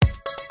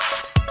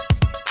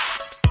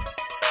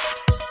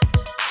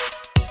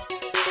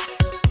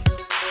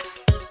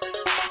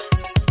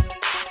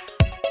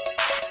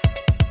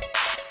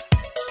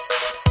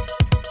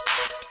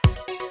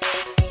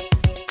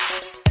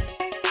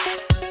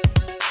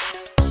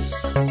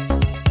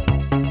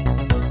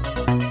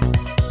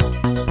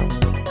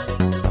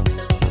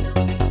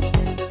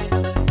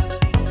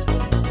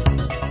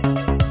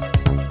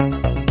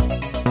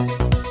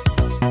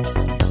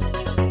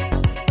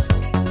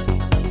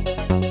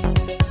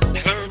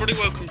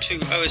to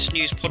OS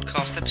News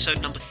Podcast,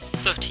 episode number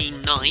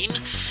 39.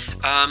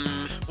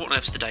 What on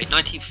earth's the date?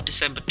 19th of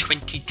December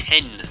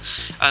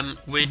 2010.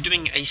 We're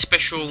doing a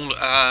special,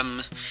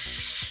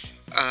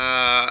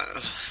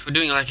 we're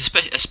doing like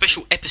a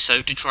special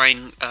episode to try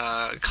and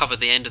cover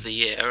the end of the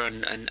year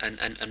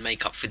and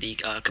make up for the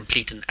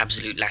complete and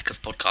absolute lack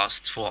of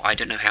podcasts for I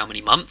don't know how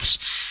many months.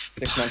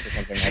 6 months or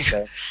something like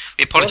that.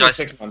 We apologise.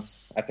 6 months,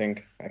 I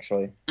think,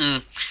 actually.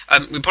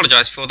 We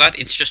apologise for that.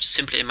 It's just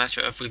simply a matter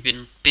of we've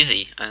been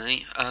busy.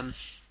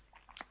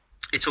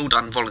 It's all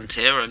done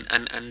volunteer, and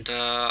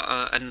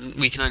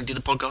we can only do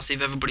the podcast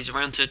if everybody's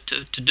around to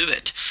do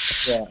it.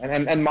 Yeah,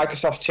 and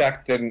Microsoft's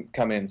check didn't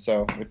come in,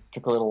 so it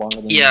took a little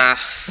longer than yeah.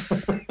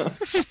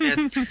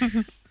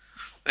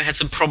 I had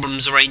some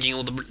problems arranging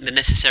all the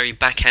necessary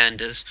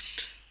backhanders.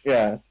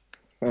 Yeah,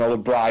 and all the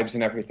bribes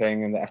and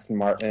everything, and the Aston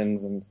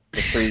Martins, and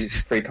the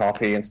free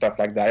coffee and stuff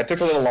like that. It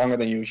took a little longer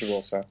than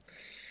usual, so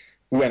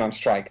we went on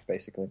strike,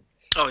 basically.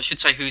 Oh, I should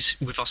say who's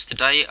with us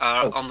today.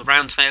 On the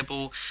round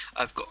table,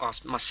 I've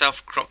got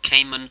myself, Croc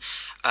Cayman,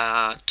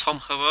 Tom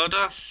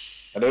Hoerder.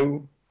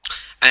 Hello.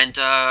 And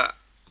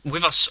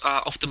with us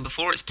often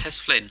before, it's Tess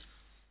Flynn.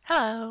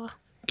 Hello.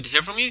 Good to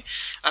hear from you.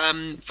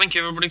 Thank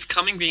you everybody for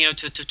coming, being able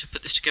to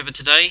put this together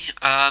today.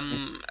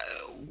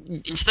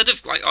 Instead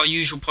of like our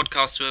usual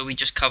podcasts where we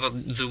just cover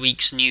the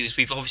week's news,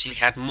 we've obviously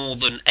had more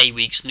than a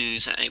week's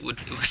news, and it would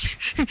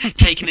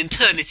take an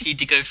eternity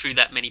to go through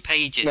that many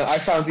pages. No, I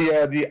found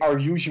our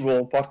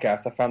usual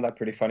podcast. I found that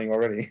pretty funny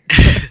already.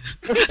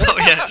 Oh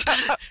yes.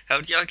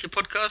 How do you like your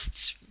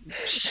podcasts?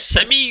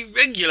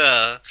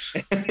 Semi-regular.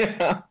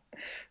 Yeah.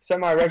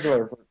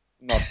 Semi-regular for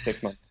not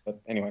 6 months, but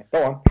anyway,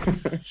 go on.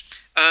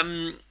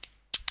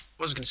 What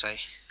was I going to say?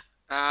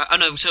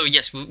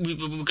 Yes,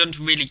 we're going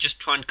to really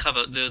just try and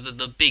cover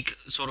the big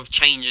sort of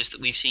changes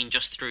that we've seen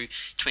just through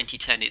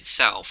 2010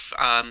 itself.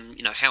 How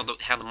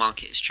the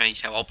market has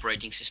changed, how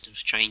operating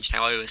systems changed,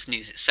 how OS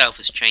News itself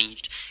has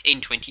changed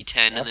in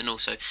 2010, and then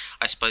also,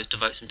 I suppose,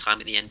 devote some time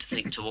at the end to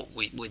think to what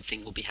we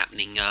think will be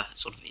happening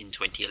sort of in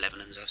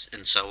 2011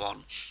 and so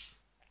on.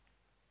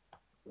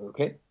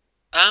 Okay.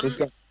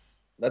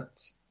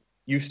 Let's.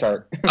 You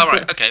start. All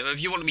right, okay. Well,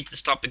 if you want me to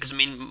start, because I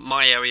mean,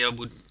 my area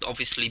would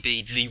obviously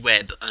be the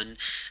web, and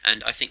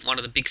I think one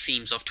of the big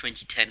themes of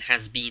 2010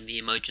 has been the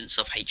emergence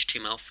of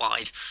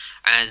HTML5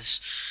 as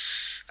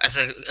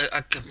a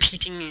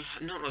competing,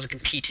 not as a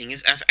competing,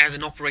 as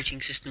an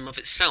operating system of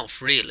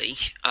itself, really.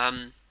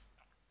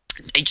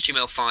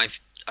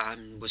 HTML5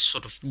 was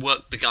sort of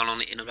work begun on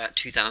it in about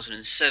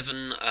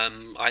 2007.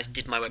 I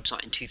did my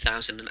website in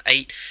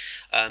 2008,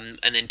 and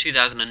then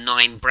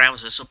 2009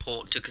 browser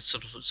support took a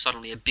sort of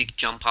suddenly a big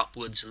jump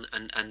upwards,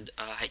 and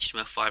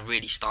HTML5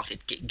 really started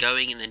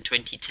going. And then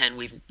 2010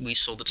 we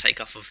saw the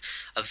takeoff of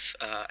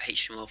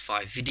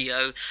HTML5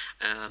 video.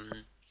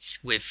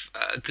 With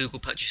Google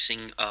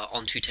purchasing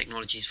Onto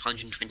Technologies for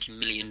 $120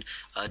 million,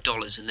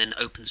 and then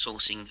open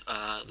sourcing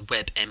the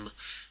WebM.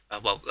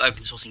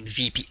 Open sourcing the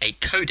VP8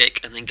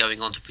 codec, and then going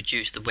on to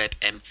produce the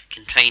WebM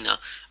container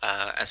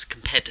as a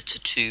competitor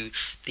to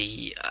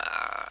the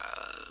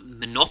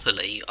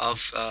monopoly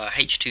of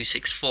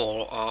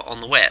H.264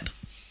 on the web.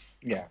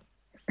 Yeah.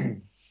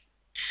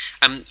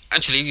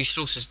 Actually, we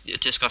should also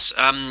discuss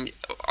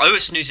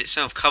OS News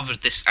itself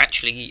covered this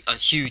actually a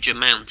huge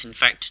amount. In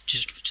fact,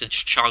 just to the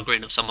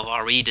chagrin of some of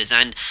our readers,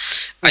 and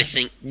I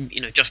think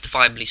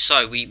justifiably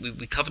so. We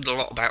covered a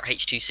lot about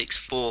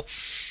H.264.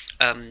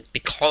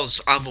 Because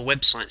other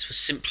websites were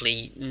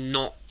simply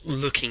not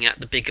looking at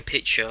the bigger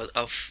picture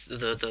of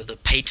the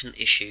patent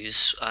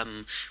issues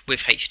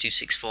with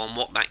H.264 and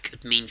what that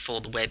could mean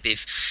for the web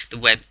if the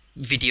web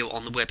video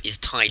on the web is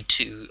tied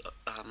to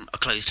a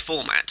closed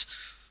format.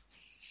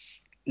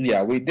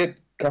 Yeah, we did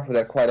cover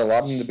that quite a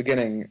lot in the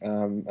beginning.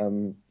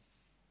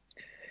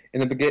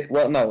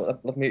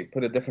 Let me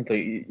put it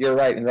differently. You're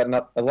right in that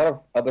a lot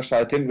of other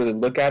sites didn't really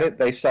look at it.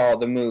 They saw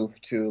the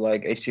move to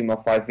like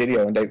HTML5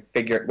 video, and they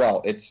figured,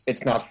 well,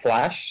 it's not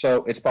Flash,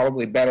 so it's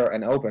probably better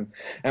and open.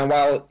 And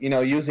while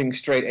using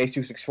straight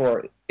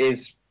H.264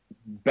 is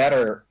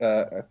better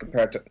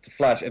compared to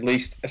Flash, at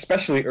least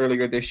especially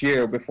earlier this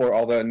year before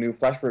all the new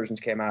Flash versions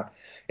came out,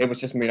 it was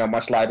just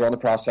much lighter on the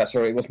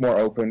processor. It was more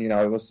open.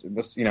 It was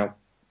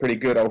pretty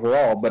good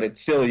overall, but it's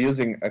still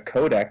using a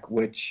codec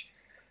which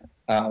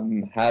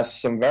has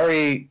some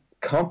very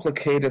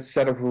complicated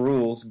set of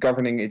rules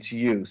governing its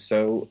use.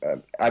 So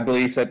I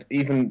believe that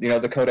even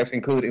the codecs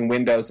included in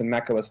Windows and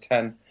Mac OS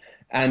X,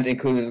 and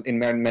included in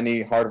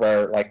many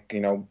hardware like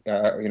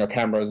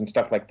cameras and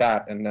stuff like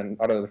that, and then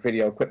other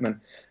video equipment,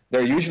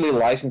 they're usually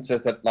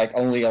licenses that like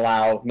only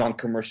allow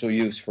non-commercial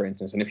use, for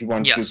instance. And if you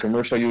want to do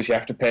commercial use, you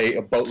have to pay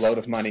a boatload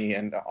of money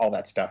and all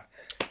that stuff.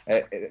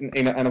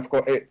 And of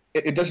course,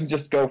 it doesn't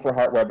just go for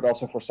hardware, but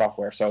also for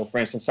software. So, for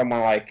instance,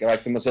 someone like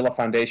the Mozilla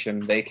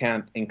Foundation, they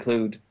can't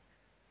include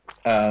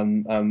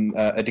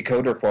a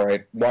decoder for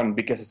it. One,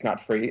 because it's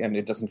not free and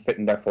it doesn't fit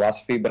in their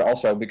philosophy, but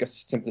also because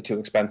it's simply too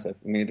expensive.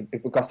 I mean,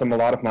 it would cost them a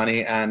lot of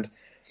money, and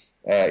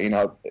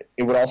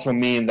It would also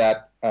mean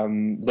that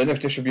Linux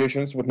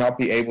distributions would not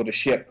be able to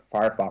ship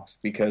Firefox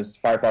because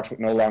Firefox would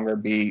no longer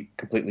be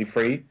completely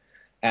free,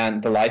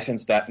 and the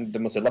license that the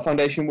Mozilla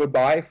Foundation would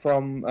buy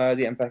from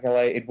the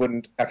MPEG-LA, it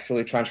wouldn't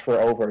actually transfer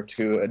over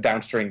to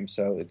downstream.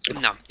 So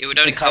it's No, it would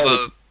only entirely,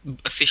 cover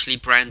officially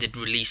branded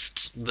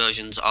released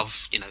versions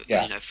of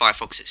yeah.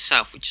 Firefox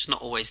itself, which is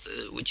not always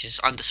which is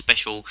under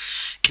special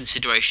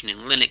consideration in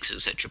Linux,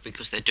 etc.,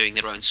 because they're doing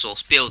their own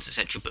source builds,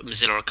 etc. But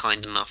Mozilla are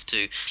kind enough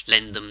to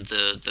lend them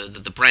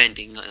the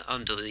branding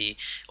under the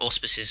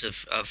auspices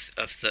of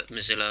that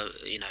Mozilla.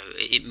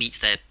 It meets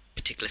their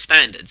particular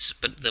standards,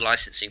 but the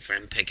licensing for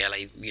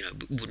MPEG-LA,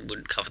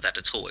 wouldn't cover that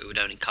at all. It would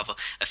only cover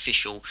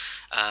official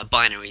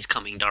binaries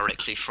coming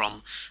directly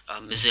from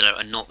Mozilla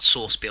and not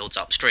source builds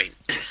upstream.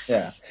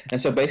 Yeah,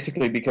 and so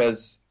basically,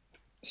 because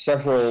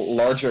several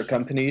larger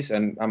companies,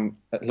 and I'm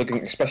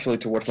looking especially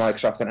towards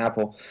Microsoft and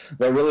Apple,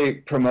 they're really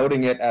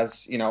promoting it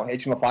as,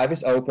 HTML5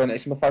 is open,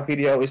 HTML5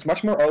 video is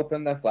much more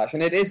open than Flash,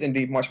 and it is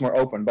indeed much more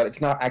open, but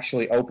it's not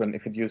actually open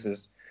if it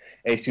uses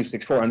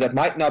H.264, and that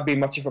might not be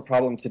much of a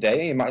problem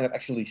today. You might not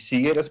actually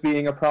see it as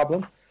being a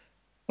problem,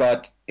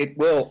 but it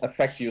will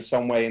affect you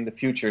some way in the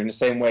future, in the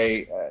same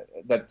way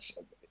that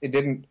it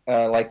didn't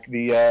like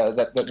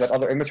that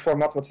other image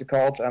format. What's it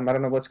called? I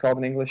don't know what's called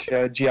in English.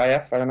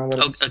 GIF. I don't know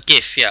what it's. A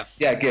GIF, yeah.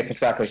 Yeah, GIF,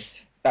 exactly.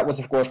 That was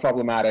of course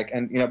problematic,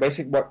 and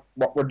basically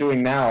what we're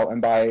doing now, and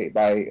by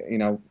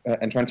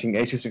entrenching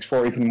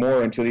H.264 even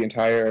more into the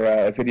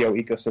entire video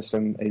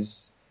ecosystem,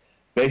 is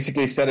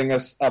basically setting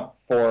us up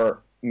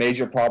for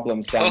major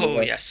problems down the Oh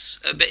way. yes,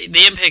 but the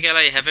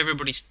MPEG-LA have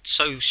everybody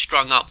so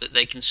strung up that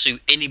they can sue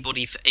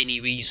anybody for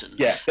any reason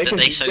Yeah, that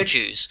they so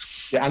choose.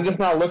 Yeah, I'm just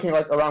now looking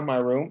around my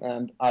room,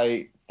 and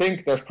I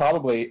think there's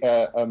probably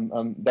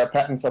their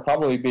patents are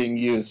probably being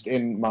used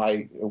in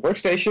my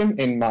workstation,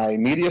 in my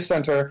media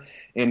center,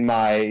 in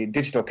my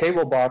digital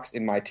cable box,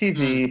 in my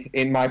TV,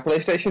 in my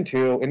PlayStation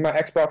 2, in my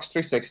Xbox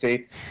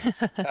 360,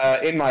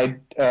 in my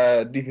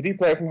DVD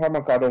player from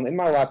Harman Kardon, in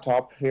my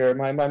laptop here,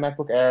 my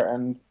MacBook Air,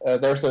 and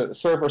there's a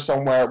server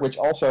somewhere which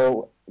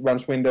also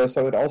runs Windows,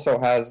 so it also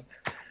has.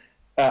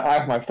 I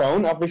have my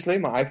phone, obviously,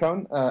 my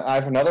iPhone. I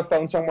have another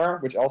phone somewhere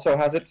which also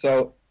has it,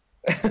 so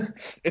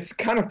it's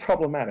kind of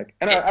problematic.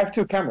 And I have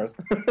two cameras.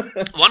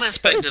 One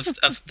aspect of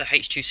the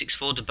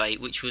H.264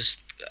 debate, which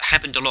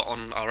happened a lot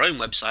on our own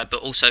website,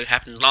 but also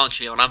happened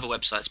largely on other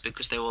websites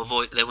because they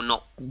were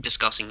not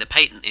discussing the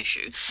patent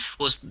issue,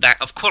 was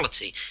that of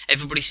quality.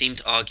 Everybody seemed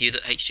to argue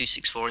that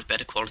H.264 is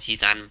better quality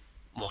than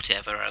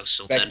whatever else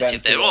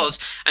alternative there was,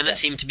 and that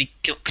seemed to be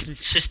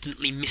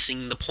consistently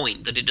missing the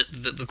point, that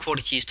the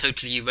quality is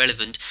totally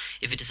irrelevant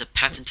if it is a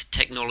patented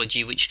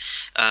technology which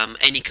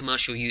any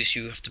commercial use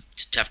you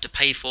have to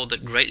pay for,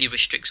 that greatly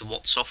restricts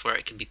what software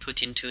it can be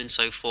put into and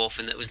so forth.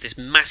 And there was this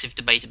massive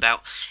debate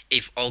about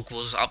if OGG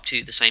was up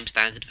to the same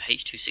standard of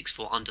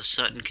H.264 under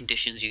certain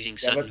conditions using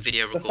certain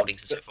video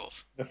recordings and so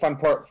forth. The fun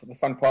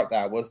part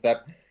there was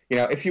that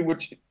if you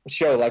would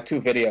show like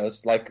two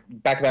videos, like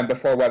back then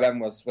before WebM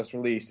was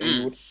released, and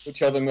you would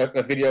show them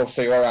a video of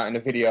Theora and a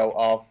video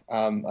of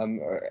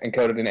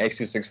encoded in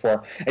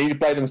H.264, and you'd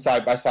play them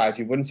side by side,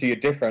 you wouldn't see a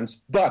difference.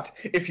 But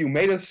if you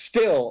made a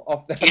still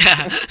of that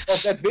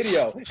of that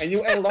video and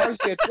you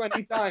enlarged it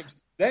 20 times,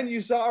 then you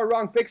saw a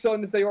wrong pixel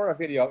in the Theora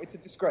video. It's a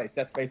disgrace.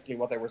 That's basically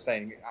what they were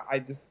saying. I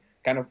just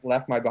kind of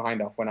left my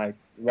behind off when I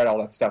read all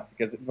that stuff,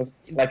 because it was,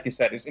 like you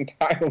said, it's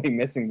entirely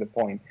missing the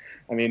point.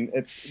 I mean,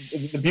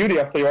 the beauty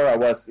of Theora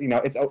was,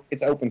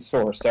 it's open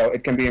source, so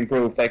it can be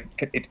improved. Like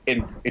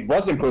it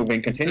was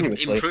improving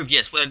continuously. Improved,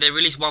 yes. Well, they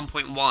released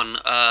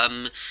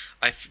 1.1.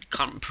 I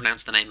can't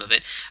pronounce the name of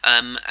it,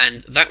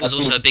 and that was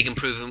also a big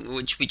improvement,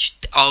 which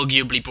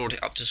arguably brought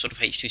it up to sort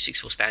of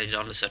H.264 standard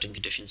under certain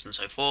conditions and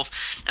so forth.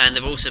 And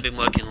they've also been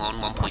working on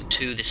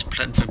 1.2, this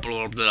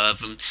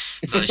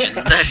version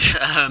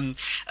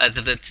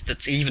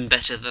that's even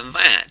better than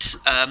that.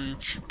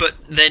 But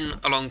then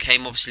along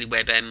came obviously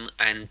WebM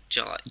and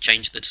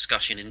changed the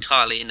discussion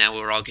entirely, and now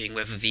we're arguing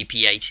whether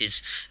VP8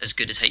 is as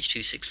good as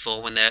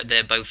H.264 when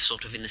they're both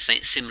sort of in the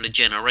same similar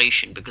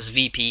generation, because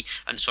OGG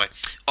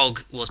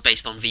was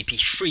based on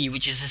VP3,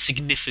 which is a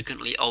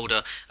significantly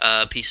older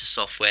piece of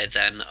software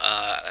than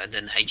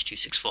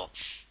H.264.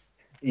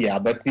 Yeah,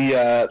 but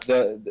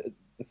the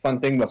fun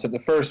thing was that the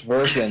first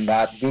version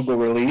that Google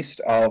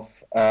released of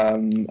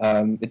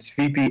it's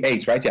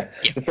VP8, right? Yeah.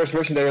 The first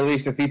version they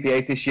released of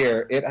VP8 this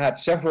year, it had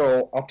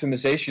several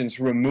optimizations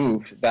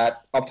removed,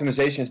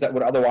 optimizations that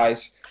would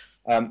otherwise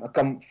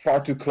come far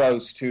too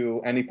close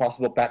to any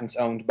possible patents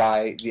owned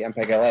by the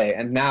MPEG-LA,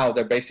 and now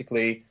they're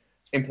basically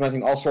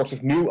implementing all sorts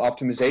of new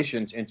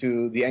optimizations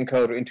into the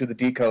encoder, into the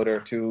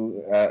decoder,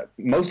 to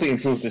mostly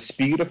improve the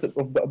speed of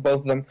both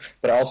of them,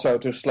 but also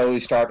to slowly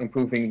start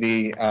improving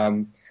the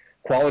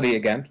quality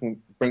again, to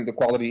bring the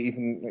quality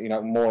even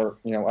more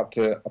up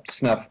to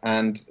snuff,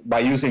 and by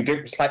using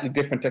slightly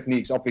different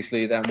techniques,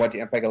 obviously, than what the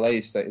MPEG-LA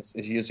is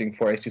using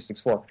for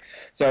H.264.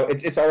 So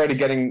it's already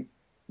getting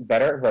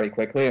better very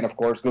quickly, and of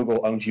course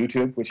Google owns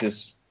YouTube, which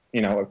is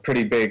a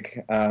pretty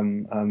big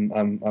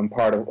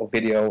part of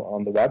video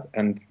on the web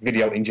and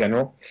video in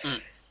general.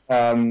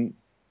 Mm.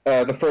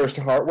 The first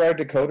hardware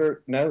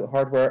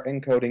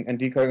encoding and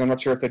decoding. I'm not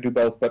sure if they do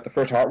both, but the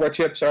first hardware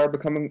chips are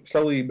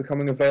slowly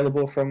becoming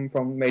available from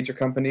major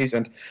companies,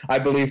 and I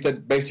believe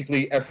that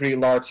basically every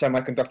large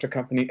semiconductor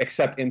company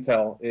except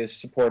Intel is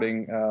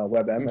supporting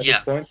WebM at this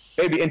Yeah. point.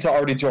 Maybe Intel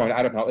already joined.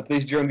 I don't know. At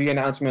least during the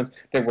announcement,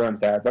 they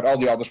weren't there, but all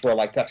the others were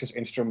like Texas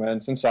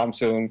Instruments and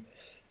Samsung.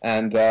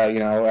 And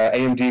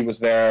AMD was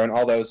there, and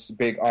all those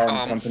big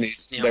ARM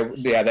companies.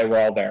 Yeah. They were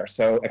all there.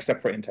 So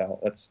except for Intel,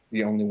 that's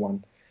the only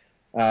one.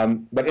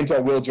 But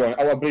Intel will join.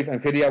 Oh, I believe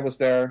NVIDIA was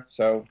there.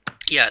 So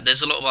Yeah,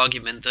 there's a lot of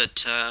argument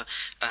that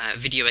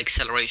video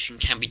acceleration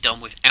can be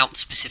done without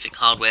specific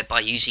hardware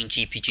by using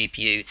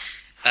GPU,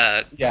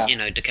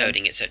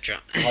 decoding, etc.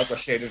 hardware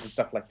shaders and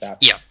stuff like that.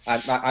 Yeah.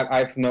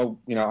 I've no,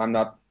 I'm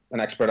not an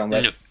expert on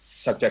that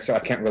subject, so I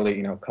can't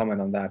really, comment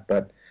on that.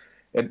 But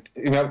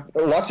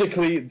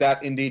logically,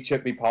 that indeed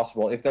should be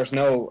possible if there's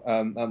no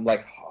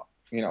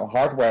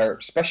hardware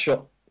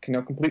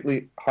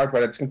completely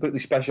hardware that's completely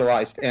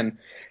specialized in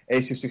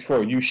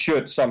H.264. You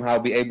should somehow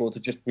be able to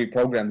just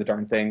reprogram the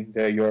darn thing,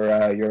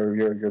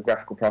 your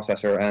graphical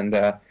processor, and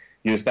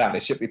use that.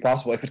 It should be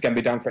possible. If it can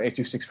be done for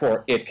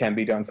H.264, it can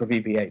be done for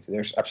VB8.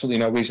 There's absolutely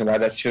no reason why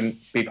that shouldn't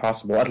be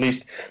possible. At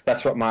least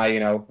that's what my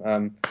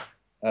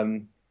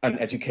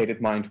uneducated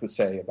mind would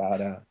say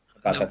about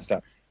that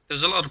stuff. There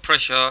was a lot of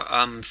pressure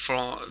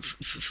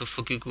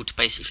for Google to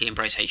basically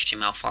embrace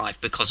HTML5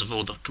 because of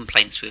all the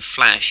complaints with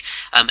Flash,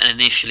 and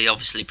initially,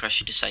 obviously,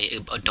 pressure to say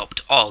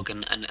adopt OGG,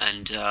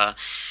 and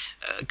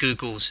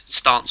Google's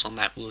stance on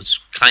that was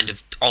kind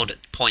of odd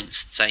at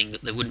points, saying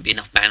that there wouldn't be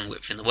enough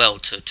bandwidth in the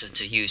world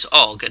to use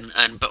OGG,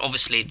 but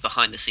obviously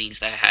behind the scenes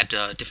they had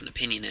a different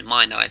opinion in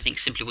mind, and I think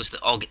simply was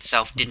that OGG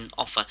itself didn't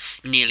offer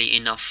nearly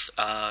enough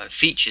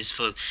features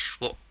for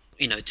what.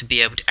 To be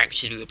able to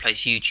actually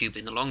replace YouTube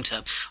in the long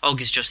term.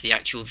 OGG is just the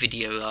actual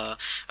video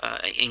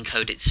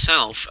encode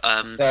itself.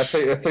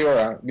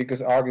 Theora,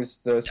 because OGG is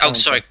the... Oh,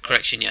 sorry,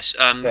 correction, yes.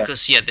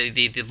 Because,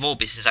 the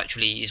Vorbis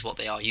is what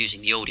they are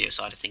using, the audio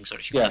side of things, so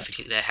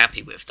perfectly, they're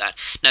happy with that.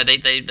 No,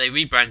 they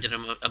rebranded a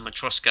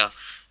Matroska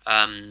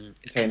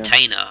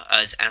container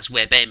as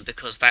WebM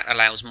because that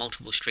allows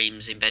multiple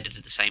streams embedded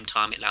at the same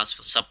time. It allows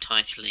for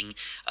subtitling.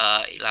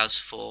 It allows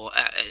for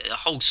a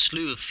whole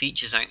slew of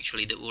features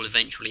actually that will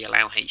eventually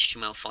allow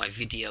HTML5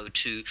 video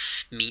to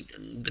meet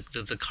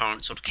the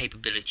current sort of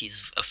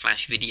capabilities of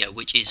Flash video,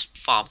 which is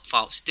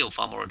still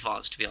far more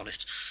advanced, to be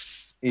honest.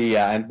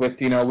 Yeah, and with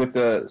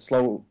the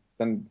slow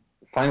and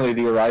finally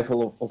the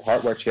arrival of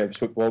hardware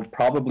chips, which will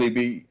probably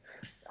be.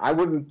 I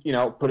wouldn't,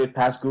 put it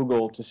past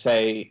Google to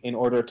say in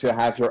order to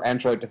have your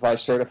Android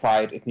device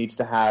certified, it needs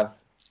to have,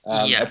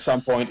 at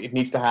some point, it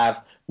needs to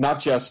have not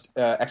just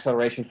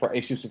acceleration for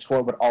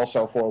H.264, but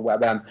also for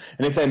WebM.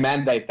 And if they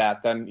mandate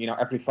that, then,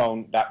 every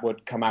phone that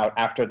would come out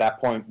after that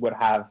point would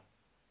have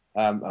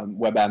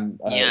WebM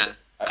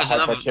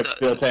hardware chips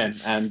built in.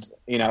 And,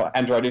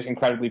 Android is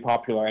incredibly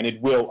popular, and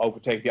it will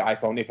overtake the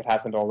iPhone if it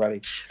hasn't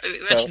already.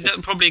 Actually,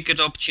 that's probably a good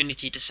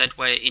opportunity to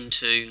segue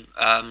into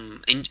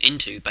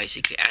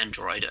basically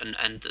Android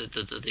and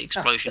the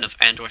explosion of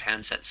Android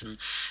handsets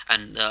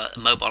and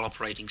mobile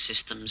operating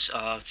systems,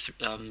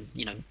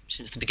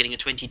 since the beginning of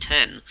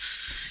 2010.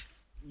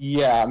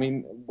 Yeah, I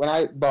mean, when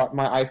I bought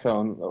my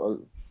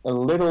iPhone,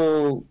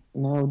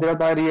 did I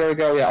buy it a year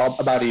ago? Yeah,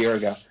 about a year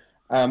ago.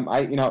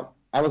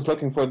 I was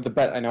looking for the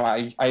best. I know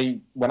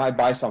I when I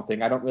buy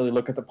something, I don't really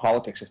look at the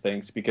politics of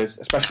things because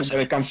especially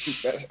when it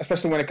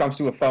comes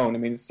to a phone. I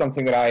mean, it's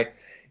something that I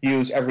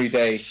use every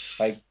day,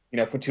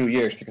 for 2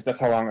 years because that's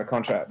how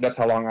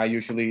long I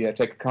usually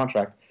take a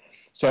contract.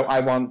 So I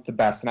want the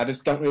best, and I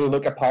just don't really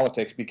look at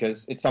politics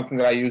because it's something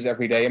that I use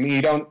every day. I mean,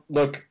 you don't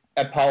look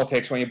at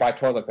politics when you buy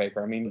toilet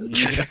paper. I mean, you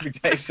use it every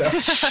day, so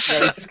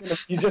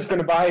you're just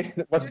going to buy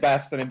what's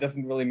best, and it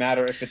doesn't really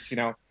matter if it's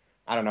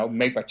I don't know,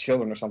 made by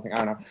children or something. I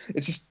don't know.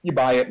 It's just you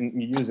buy it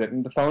and you use it.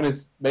 And the phone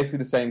is basically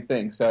the same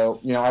thing.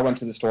 So, I went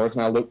to the stores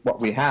and I looked what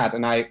we had.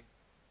 And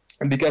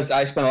because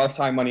I spent a lot of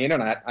time on the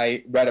internet,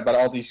 I read about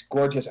all these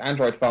gorgeous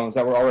Android phones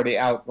that were already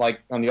out,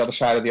 like on the other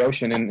side of the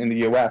ocean in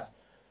the US.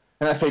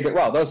 And I figured,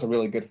 well, those are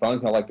really good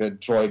phones, like the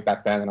Droid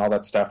back then and all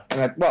that stuff.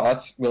 And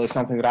that's really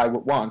something that I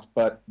would want.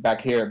 But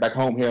back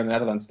home here in the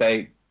Netherlands,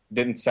 they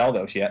didn't sell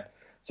those yet.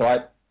 So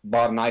I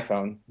bought an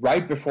iPhone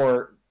right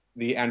before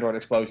the Android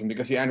explosion,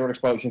 because the Android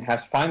explosion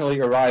has finally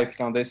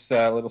arrived on this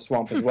little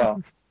swamp as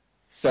well.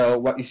 So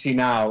what you see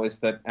now is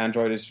that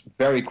Android is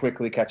very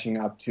quickly catching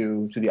up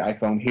to the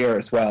iPhone here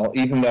as well,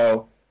 even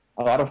though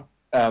a lot of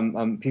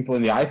people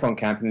in the iPhone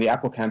camp and the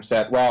Apple camp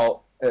said,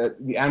 well,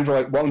 the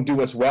Android won't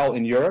do as well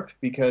in Europe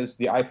because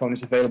the iPhone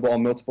is available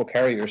on multiple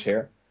carriers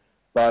here.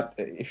 But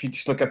if you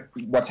just look at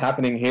what's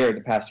happening here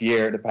the past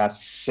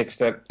 6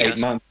 to 8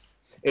 months,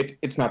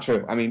 it's not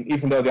true. I mean,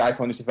 even though the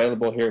iPhone is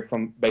available here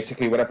from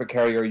basically whatever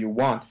carrier you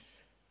want,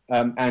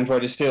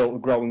 Android is still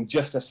growing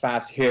just as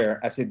fast here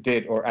as it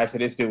did or as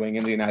it is doing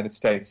in the United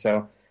States.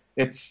 So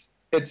it's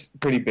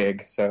pretty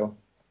big. So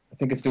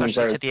think it's doing especially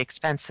very to the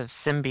expense of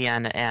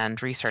Symbian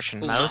and Research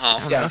in All and a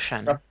half. yeah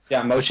Motion,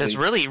 yeah which is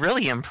mostly. really,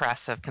 really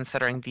impressive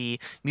considering the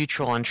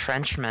mutual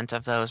entrenchment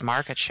of those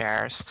market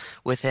shares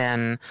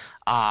within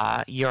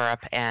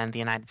Europe and the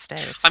United I'm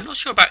States. not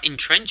sure about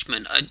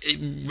entrenchment.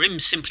 RIM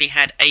simply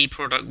had a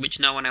product which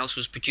no one else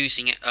was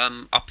producing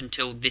up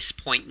until this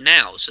point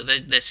now. So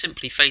they're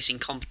simply facing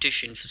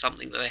competition for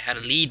something that they had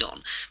a lead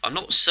on. I'm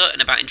not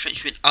certain about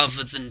entrenchment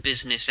other than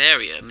business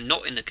area. I mean,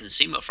 not in the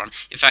consumer front.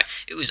 In fact,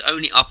 it was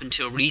only up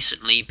until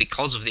recently,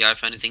 because of the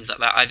iPhone and things like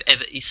that, I've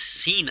ever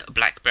seen a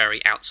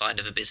BlackBerry outside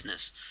of a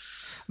business.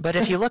 But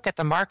if you look at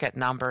the market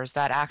numbers,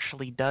 that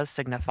actually does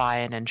signify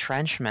an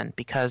entrenchment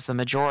because the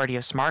majority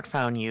of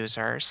smartphone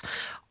users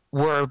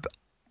were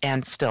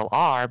and still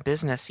are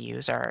business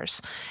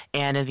users.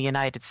 And in the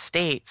United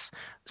States,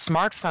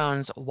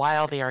 smartphones,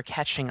 while they are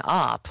catching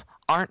up,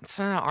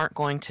 aren't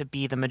going to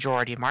be the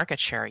majority market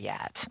share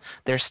yet.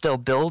 They're still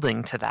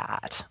building to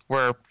that.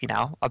 We're,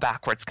 a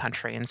backwards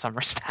country in some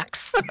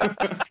respects.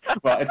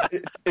 Well,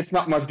 it's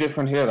not much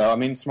different here though. I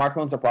mean,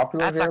 smartphones are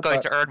popular That's not here, going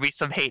but to earn me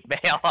some hate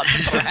mail on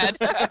the thread.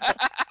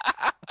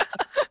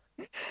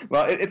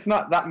 well, it's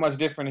not that much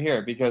different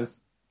here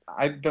because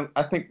I don't.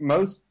 I think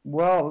most.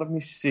 Well, let me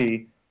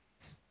see.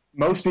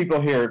 Most people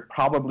here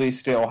probably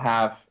still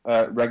have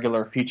a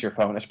regular feature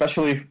phone,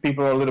 especially if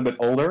people are a little bit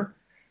older.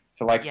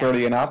 So like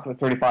 30 and Yes. up,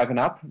 35 and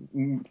up,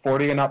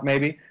 40 and up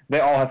maybe. They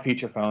all have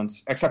feature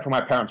phones, except for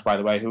my parents, by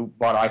the way, who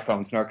bought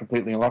iPhones and are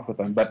completely in love with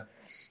them. But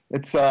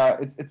it's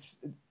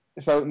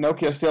so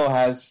Nokia still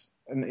has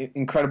an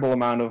incredible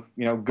amount of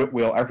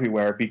goodwill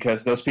everywhere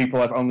because those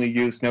people have only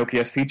used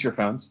Nokia's feature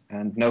phones,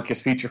 and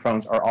Nokia's feature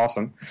phones are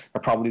awesome.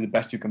 They're probably the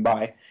best you can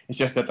buy. It's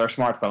just that their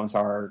smartphones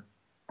are,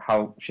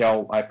 how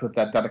shall I put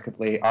that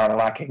delicately, are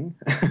lacking.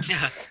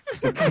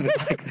 To put it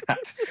like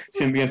that,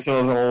 Symbian still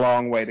has a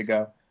long way to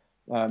go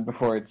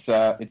before it's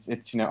up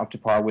to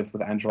par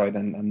with Android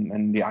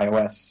and the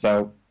iOS.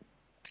 So,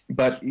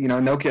 but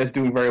Nokia is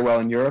doing very well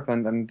in Europe,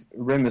 and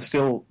RIM is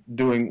still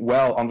doing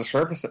well on the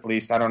surface at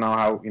least. I don't know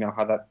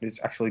how that is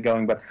actually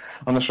going, but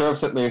on the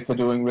surface at least, they're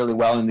doing really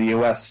well in the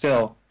US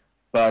still.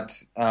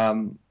 But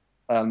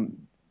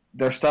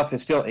their stuff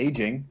is still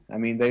aging. I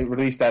mean, they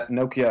released that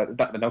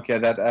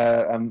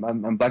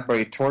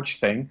BlackBerry Torch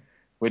thing,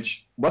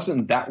 which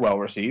wasn't that well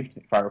received,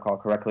 if I recall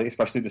correctly,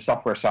 especially the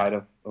software side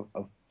of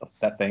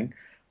that thing.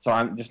 So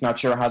I'm just not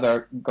sure how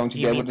they're going to Do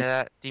be you able mean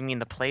to.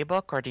 the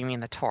playbook or do you mean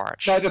the No,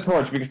 torch? the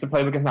Torch, because the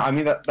playbook is not. I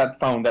mean that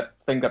phone, that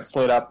thing that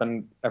slid up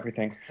and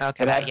everything.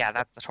 Okay, It had,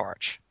 that's the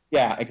torch.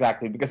 yeah,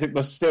 exactly, because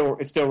it's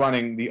still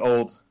running the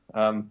old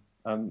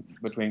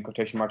between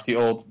quotation marks, the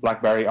old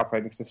BlackBerry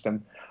operating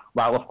system.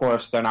 While of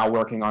course they're now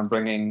working on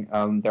bringing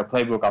their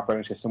playbook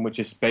operating system, which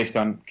is based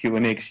on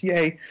QNX.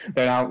 Yay!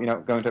 They're now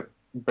going to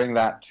bring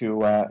that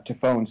to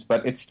phones,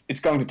 but it's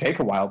going to take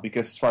a while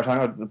because as far as I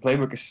know, the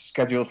playbook is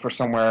scheduled for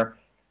somewhere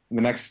in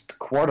the next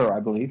quarter,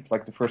 I believe,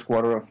 like the first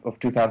quarter of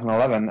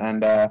 2011,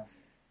 and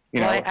you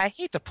Well, know. I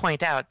hate to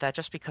point out that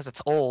just because it's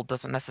old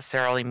doesn't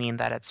necessarily mean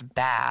that it's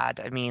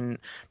bad. I mean,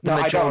 the No,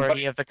 I don't. But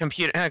majority of the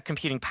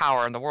computing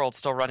power in the world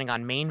still running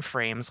on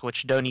mainframes,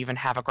 which don't even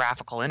have a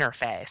graphical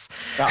interface.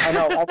 no, I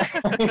know.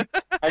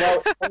 I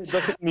know. It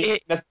doesn't mean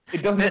It,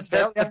 it doesn't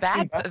necessarily have to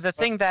be bad. the But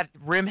thing that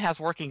RIM has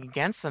working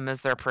against them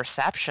is their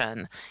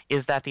perception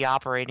is that the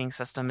operating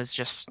system is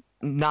just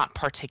not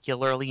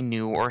particularly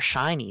new or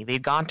shiny.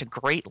 They've gone to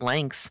great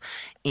lengths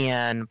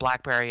in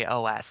BlackBerry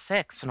OS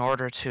 6 in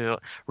order to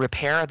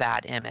repair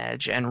that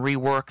image and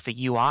rework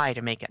the UI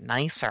to make it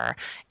nicer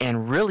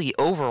and really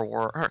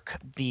overwork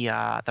the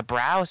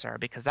browser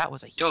because that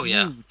was a Oh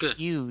yeah, huge, good.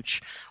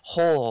 huge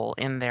hole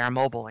in their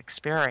mobile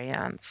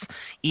experience.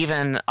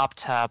 Even up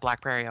to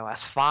BlackBerry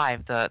OS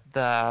 5,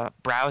 the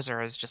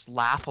browser is just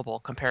laughable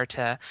compared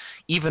to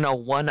even a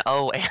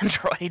 1.0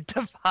 Android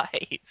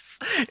device.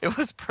 It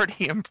was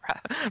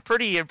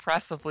pretty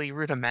impressively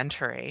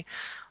rudimentary.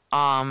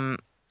 Um,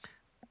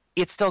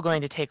 it's still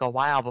going to take a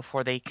while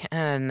before they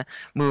can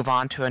move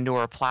on to a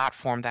newer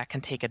platform that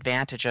can take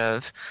advantage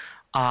of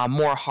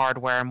more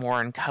hardware,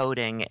 more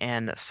encoding,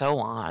 and so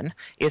on.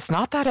 It's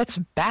not that it's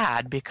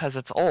bad because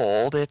it's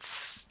old. It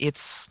just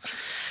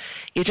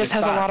it's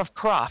has a bad. lot of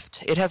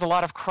cruft. It has a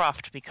lot of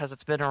cruft because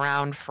it's been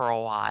around for a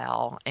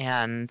while,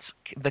 and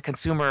the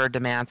consumer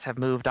demands have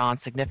moved on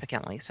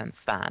significantly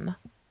since then.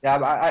 Yeah,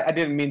 I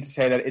didn't mean to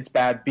say that it's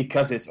bad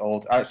because it's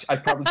old. I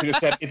probably should have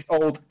said it's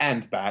old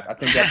and bad. I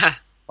think that's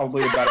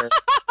probably a better.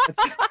 It's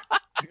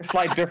a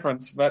slight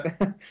difference, but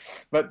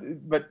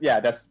but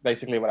yeah, that's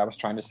basically what I was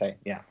trying to say.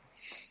 Yeah.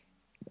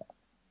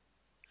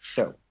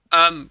 So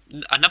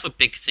Another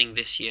big thing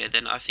this year,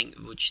 then I think,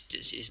 which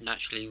is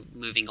naturally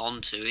moving on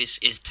to, is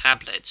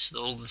tablets.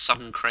 All the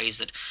sudden craze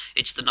that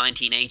it's the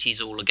 1980s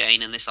all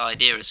again, and this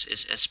idea has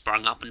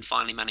sprung up and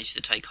finally managed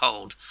to take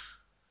hold.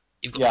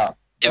 You've got yeah,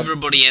 but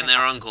everybody and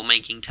their uncle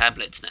making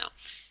tablets now.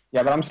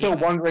 yeah, but I'm still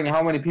Yeah. wondering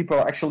how many people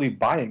are actually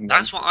buying them.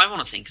 That's what I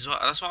want to think as well.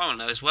 That's what I want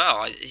to know as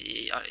well.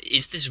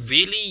 Is this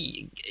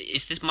really?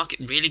 Is this market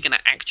really going to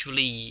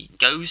actually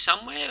go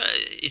somewhere?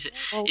 Is it?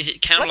 Well, Is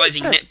it let me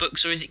cannibalizing put it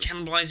netbooks or is it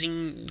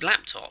cannibalizing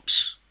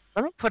laptops?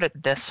 Let me put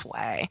it this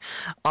way.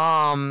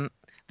 Um,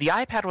 the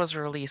iPad was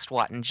released,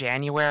 what, in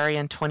January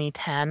in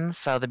 2010,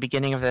 so the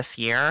beginning of this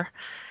year.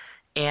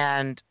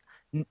 And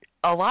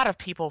a lot of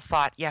people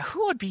thought, yeah,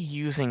 who would be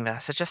using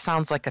this? It just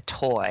sounds like a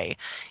toy.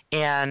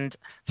 And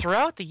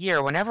throughout the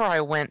year, whenever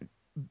I went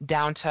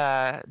down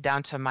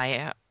to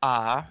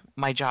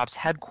my job's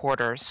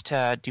headquarters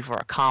to do for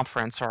a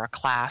conference or a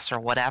class or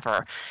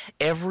whatever,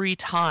 every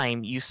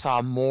time you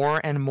saw more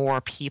and more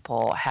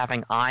people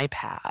having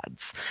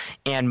iPads,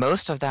 and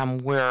most of them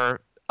were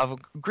of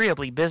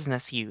agreeably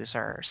business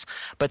users,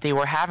 but they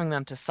were having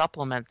them to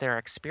supplement their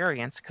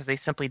experience because they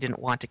simply didn't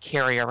want to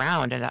carry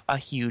around a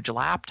huge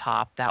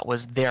laptop that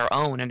was their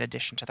own in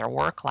addition to their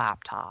work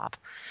laptop.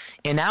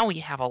 And now we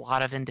have a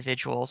lot of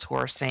individuals who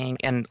are saying,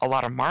 and a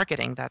lot of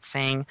marketing that's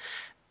saying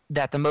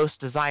that the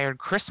most desired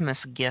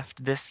Christmas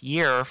gift this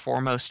year for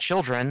most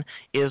children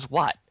is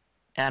what?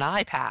 An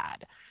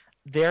iPad.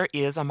 There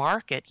is a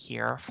market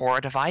here for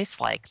a device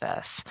like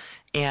this.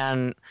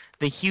 And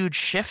the huge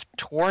shift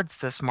towards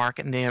this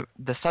market and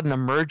the sudden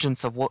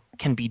emergence of what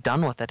can be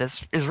done with it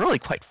is really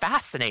quite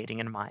fascinating,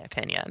 in my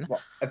opinion.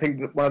 Well, I think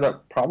that one of the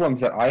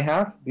problems that I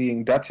have,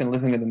 being Dutch and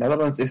living in the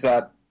Netherlands, is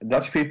that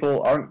Dutch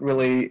people aren't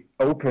really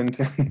open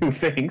to new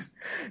things.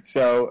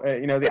 So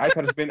the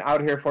iPad has been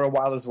out here for a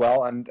while as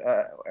well, and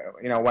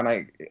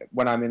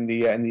when I'm in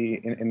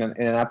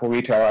an Apple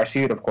retailer, I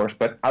see it, of course.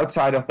 But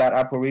outside of that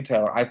Apple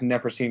retailer, I've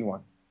never seen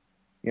one.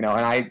 And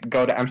I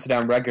go to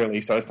Amsterdam regularly,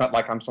 so it's not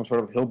like I'm some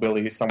sort of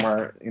hillbilly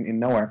somewhere in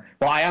nowhere.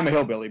 Well, I am a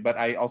hillbilly, but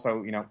I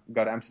also,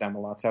 go to Amsterdam a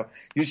lot. So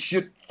you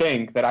should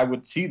think that I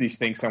would see these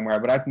things somewhere,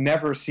 but I've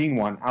never seen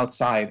one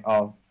outside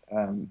of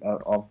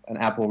an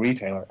Apple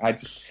retailer.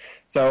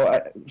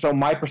 So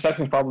my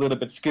perception is probably a little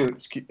bit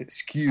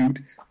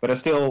skewed, but I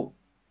still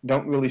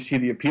don't really see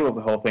the appeal of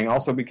the whole thing.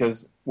 Also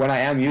because when I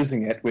am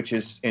using it, which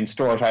is in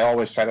stores, I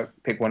always try to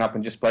pick one up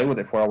and just play with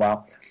it for a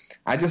while.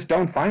 I just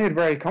don't find it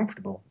very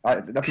comfortable.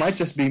 That might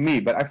just be me,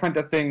 but I find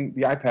that thing,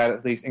 the iPad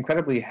at least,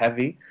 incredibly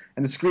heavy,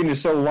 and the screen is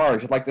so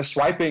large. Like the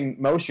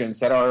swiping motions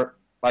that are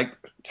like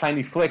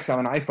tiny flicks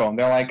on an iPhone,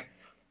 they're like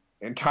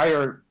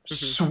entire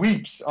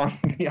sweeps on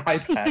the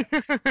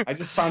iPad. I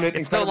just found it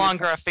It's no incredibly.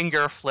 longer a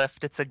finger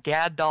flipped, it's a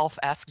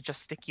Gandalf-esque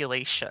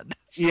gesticulation.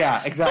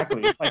 Yeah,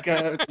 exactly. It's like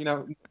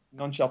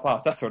none shall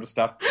pass, that sort of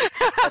stuff.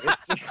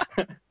 It's,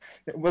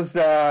 it was.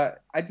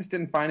 I just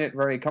didn't find it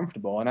very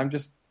comfortable, and I'm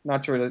just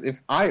not sure that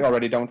if I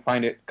already don't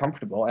find it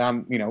comfortable, and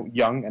I'm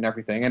young and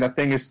everything, and the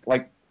thing is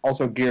like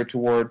also geared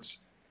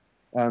towards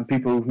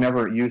people who've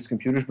never used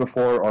computers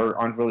before or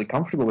aren't really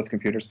comfortable with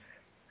computers.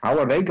 How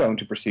are they going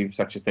to perceive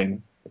such a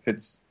thing? If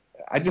it's,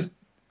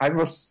 I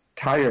was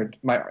tired.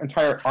 My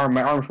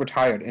arms were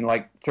tired in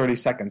like 30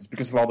 seconds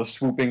because of all the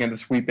swooping and the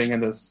sweeping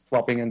and the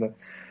swapping and the.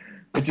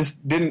 It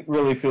just didn't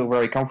really feel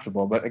very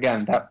comfortable. But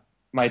again, that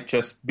might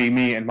just be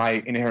me and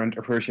my inherent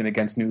aversion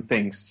against new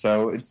things.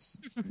 So it's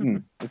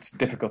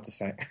difficult to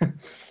say.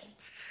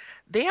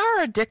 They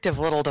are addictive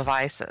little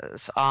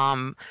devices.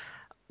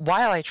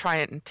 While I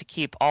try to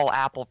keep all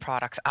Apple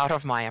products out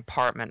of my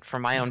apartment for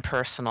my own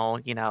personal,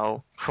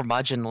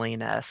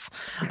 curmudgeonliness,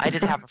 I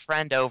did have a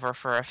friend over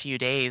for a few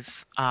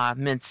days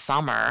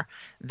midsummer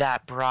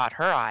that brought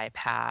her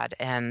iPad,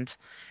 and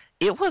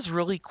it was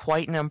really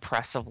quite an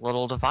impressive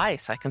little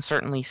device. I can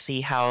certainly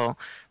see how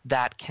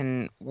that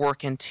can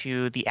work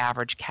into the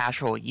average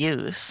casual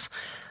use.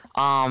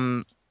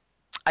 Um,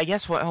 I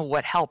guess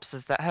what helps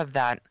is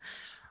that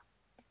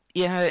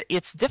yeah,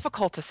 it's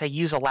difficult to say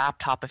use a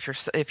laptop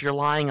if you're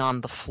lying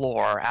on the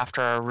floor after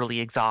a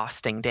really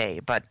exhausting day,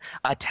 but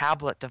a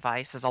tablet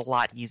device is a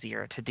lot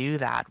easier to do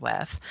that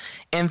with.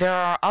 And there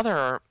are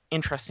other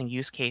interesting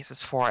use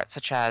cases for it,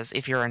 such as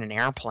if you're in an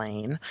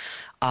airplane,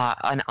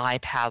 an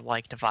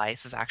iPad-like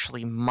device is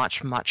actually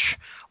much, much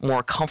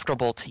more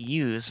comfortable to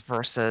use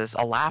versus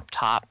a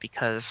laptop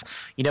because,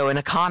 in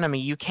economy,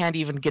 you can't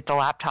even get the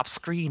laptop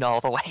screen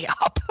all the way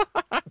up.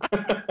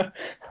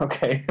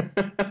 Okay.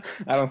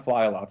 I don't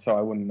fly a lot, so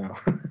I wouldn't know.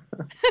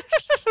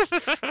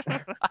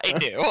 I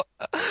do.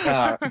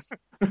 uh,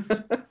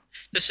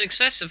 The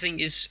success, I think,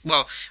 is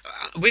well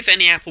with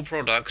any Apple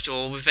product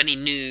or with any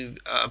new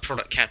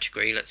product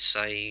category. Let's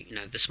say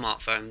the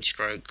smartphone,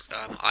 stroke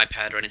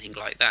iPad, or anything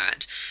like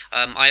that.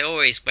 I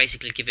always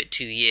basically give it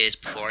 2 years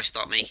before I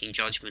start making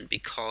judgment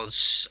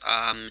because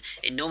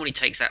it normally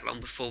takes that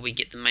long before we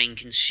get the main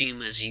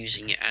consumers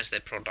using it as their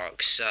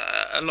products.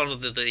 A lot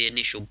of the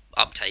initial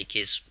uptake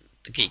is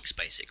the geeks,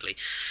 basically.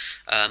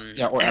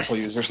 yeah, or Apple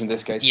users in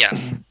this case. Yeah,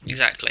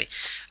 exactly.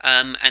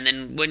 And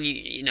then when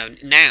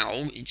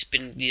now it's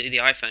been the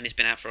iPhone has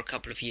been out for a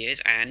couple of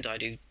years, and I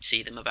do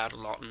see them about a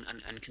lot,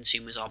 and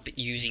consumers are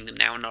using them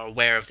now and are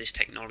aware of this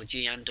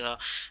technology and are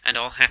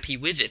happy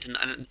with it.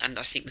 And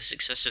I think the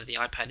success of the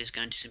iPad is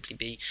going to simply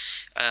be,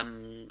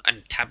 and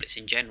tablets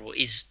in general,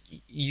 is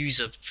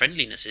user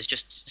friendliness, is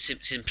just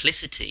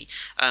simplicity.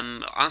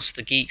 Us,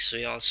 the geeks,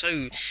 we are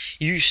so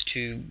used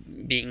to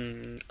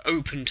being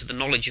open to the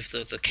knowledge of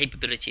the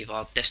capability of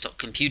our desktop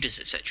computers,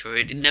 etc.,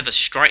 it never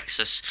strikes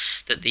us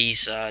that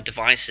these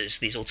devices,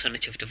 these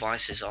alternative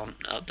devices,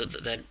 aren't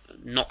that they're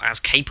not as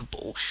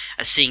capable,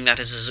 as seeing that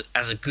as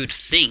a good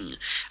thing.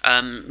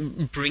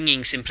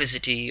 Bringing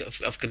simplicity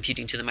of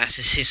computing to the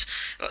masses is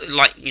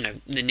like, you know,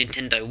 the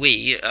Nintendo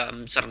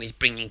Wii suddenly is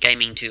bringing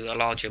gaming to a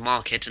larger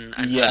market, and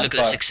Yeah, look at the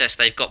but success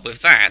they've got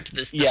with that.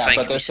 The yeah, same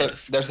but can be said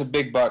of. there's a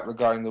big but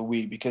regarding the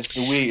Wii, because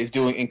the Wii is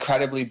doing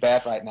incredibly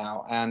bad right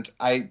now, and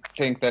I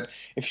think that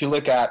if you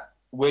look at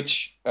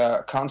which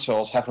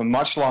consoles have a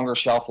much longer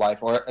shelf life,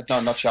 or no,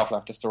 not shelf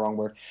life, that's the wrong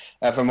word,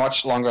 have a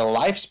much longer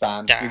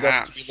lifespan, you're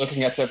going to be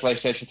looking at the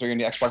PlayStation 3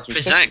 and the Xbox 360.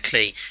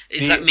 Exactly.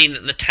 Does that mean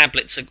that the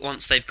tablets,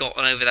 once they've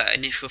gotten over that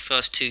initial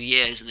first 2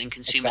 years and then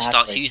consumers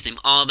start to use them,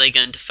 are they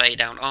going to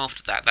fade out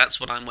after that? That's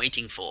what I'm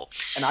waiting for.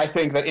 And I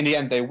think that in the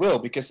end they will,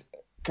 because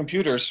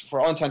computers, for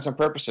all intents and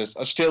purposes,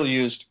 are still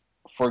used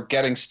for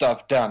getting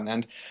stuff done.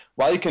 And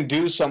while you can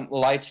do some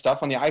light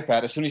stuff on the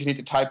iPad, as soon as you need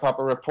to type up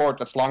a report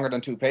that's longer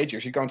than 2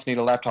 pages, you're going to need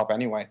a laptop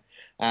anyway.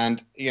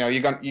 And you're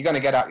going to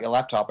get out your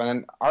laptop. And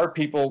then are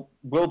people,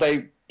 will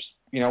they,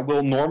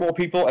 will normal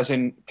people, as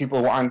in people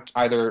who aren't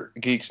either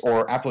geeks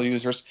or Apple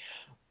users,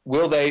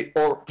 will they,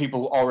 or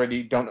people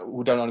who don't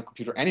own a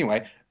computer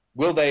anyway,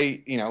 will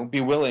they,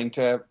 be willing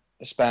to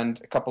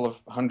spend a couple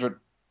of €100,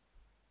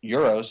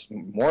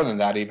 more than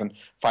that even,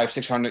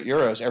 500-600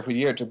 euros every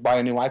year to buy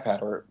a new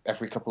iPad, or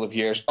every couple of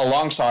years,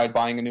 alongside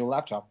buying a new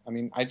laptop?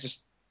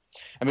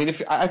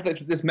 If I have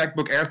this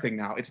MacBook Air thing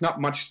now, it's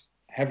not much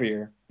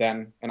heavier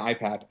than an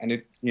iPad, and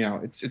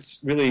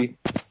it's really,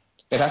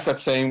 it has that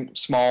same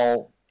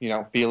small,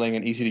 feeling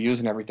and easy to use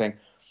and everything.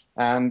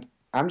 And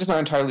I'm just not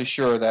entirely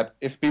sure that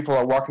if people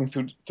are walking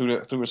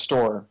through a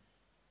store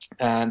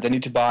and they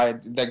need to buy,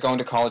 they're going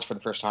to college for the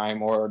first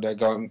time, or they're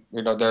going,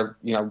 they're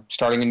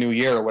starting a new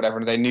year or whatever,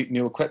 and they need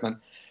new equipment.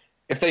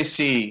 If they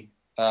see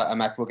a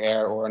MacBook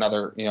Air or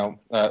another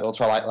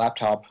ultralight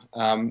laptop,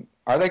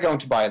 are they going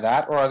to buy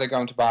that, or are they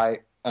going to buy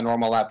a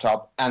normal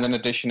laptop and an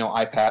additional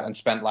iPad and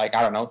spend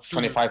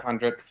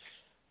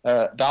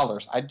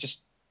 $2,500? I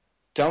just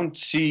don't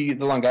see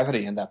the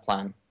longevity in that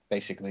plan.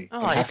 Basically,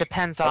 it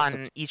depends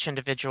on each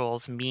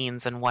individual's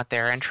means and what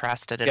they're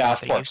interested in, what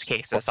their use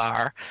cases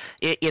are.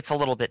 It's a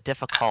little bit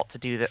difficult to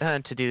do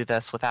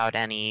this without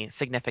any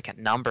significant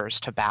numbers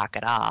to back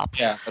it up.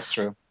 Yeah, that's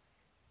true.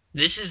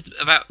 This is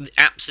about the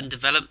apps and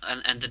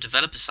the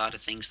developer side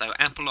of things, though.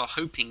 Apple are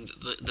hoping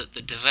that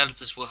the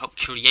developers will help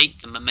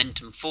create the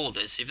momentum for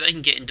this. If they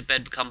can get into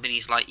bed with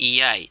companies like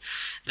EA,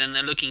 then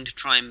they're looking to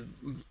try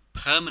and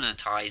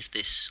permanentize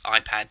this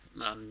iPad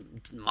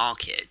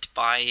market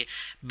by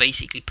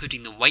basically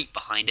putting the weight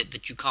behind it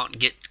that you can't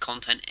get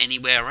content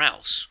anywhere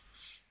else.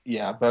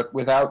 Yeah, but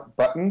without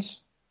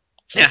buttons,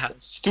 as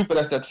stupid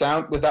as that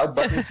sounds, without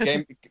buttons,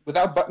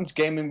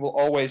 gaming will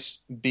always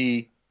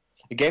be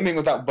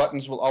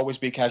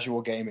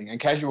casual gaming, and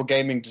casual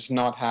gaming does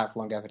not have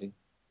longevity.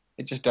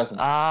 It just doesn't.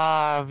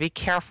 Be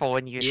careful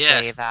when you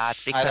say that,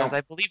 because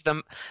I believe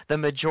the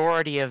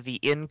majority of the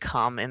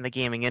income in the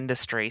gaming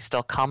industry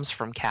still comes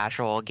from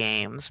casual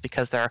games,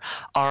 because there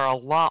are a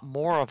lot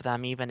more of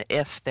them, even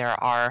if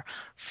there are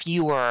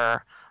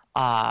fewer.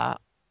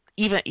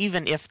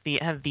 Even if the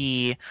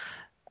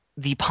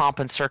pomp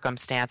and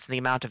circumstance and the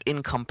amount of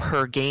income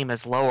per game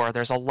is lower,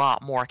 there's a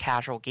lot more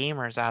casual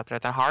gamers out there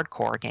than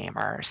hardcore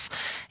gamers,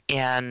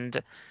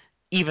 and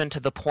even to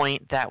the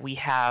point that we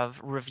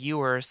have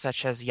reviewers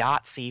such as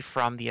Yahtzee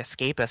from the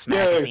Escapist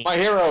magazine. Yay, my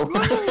hero!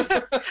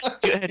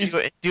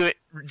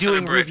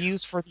 doing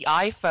reviews for the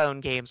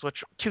iPhone games,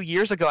 which 2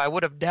 years ago I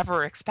would have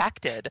never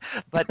expected.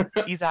 But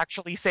he's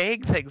actually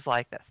saying things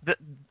like this.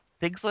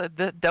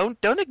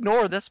 Don't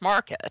ignore this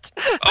market.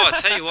 I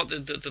tell you what,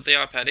 the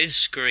iPad is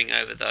screwing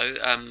over, though.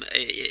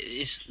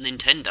 It's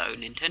Nintendo.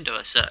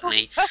 Nintendo are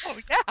certainly. Oh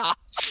yeah.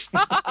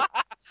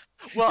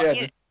 Well.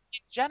 Yeah, in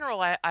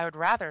general, I would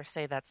rather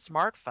say that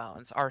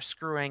smartphones are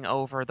screwing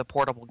over the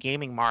portable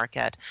gaming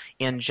market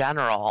in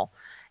general,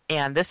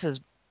 and this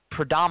is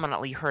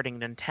predominantly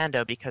hurting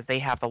Nintendo because they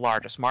have the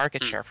largest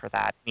market share for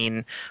that. I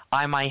mean,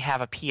 I might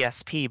have a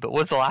PSP, but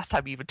when's the last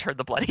time you even turned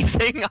the bloody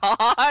thing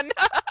on?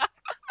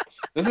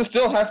 Does it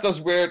still have those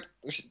weird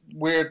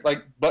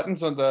like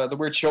buttons on the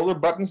weird shoulder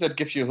buttons that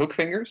gives you hook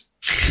fingers?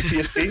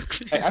 The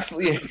PSP? I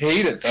absolutely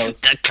hated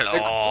those. The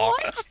claw.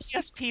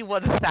 PSP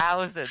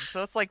 1000,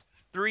 so it's like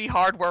 3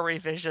 hardware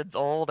revisions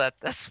old at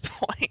this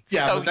point.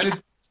 Yeah, so, but then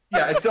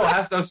it still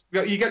has those.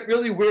 You get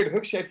really weird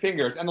hook-shaped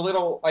fingers, and a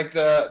little like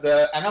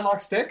the analog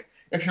stick.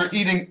 If you're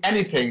eating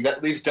anything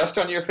that leaves dust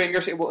on your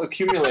fingers, it will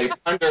accumulate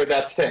under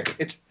that stick.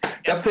 It's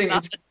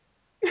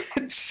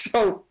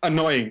so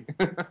annoying.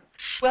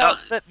 Well,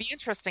 the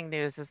interesting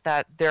news is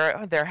that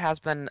there has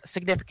been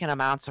significant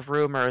amounts of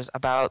rumors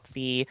about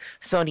the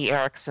Sony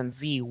Ericsson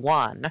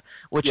Z1,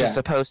 which is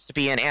supposed to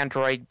be an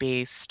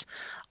Android-based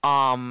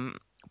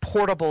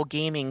portable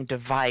gaming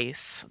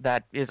device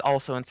that is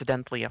also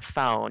incidentally a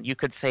phone. You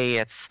could say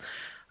it's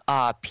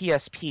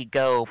PSP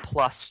Go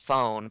plus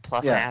phone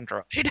plus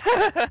Android.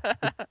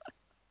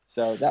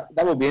 So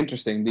that will be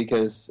interesting,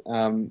 because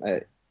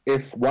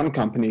if one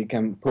company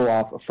can pull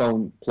off a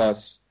phone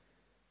plus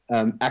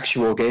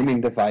actual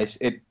gaming device,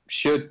 it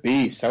should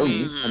be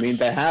Sony. I mean,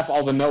 they have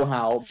all the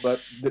know-how,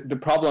 but the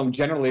problem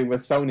generally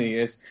with Sony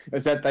is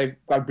that they've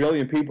got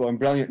brilliant people and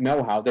brilliant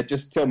know-how that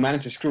just still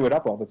manage to screw it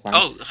up all the time.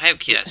 Oh,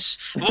 heck yes.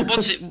 What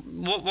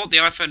the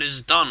iPhone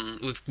has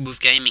done with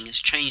gaming has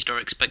changed our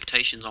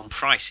expectations on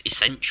price,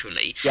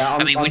 essentially. Yeah,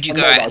 I mean, would you on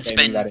go out mobile and gaming,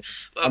 spend... that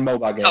is. On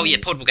mobile gaming. Oh, yeah,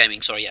 portable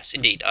gaming, sorry, yes,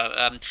 indeed.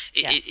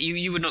 Yes.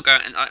 You would not go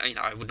out and...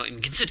 I would not even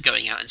consider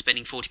going out and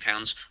spending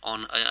 £40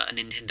 on a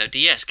Nintendo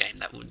DS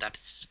game.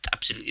 That's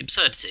absolutely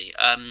absurdity.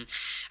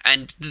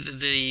 And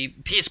the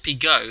PSP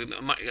Go,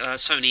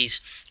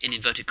 Sony's, in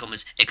inverted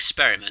commas,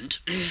 experiment,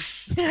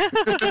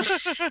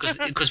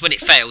 because when it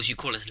fails, you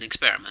call it an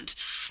experiment.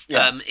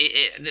 Yeah.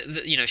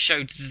 It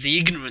showed the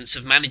ignorance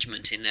of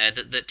management in there.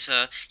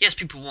 That yes,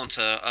 people want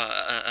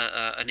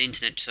an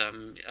internet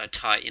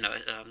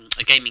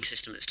a gaming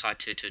system that's tied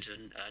to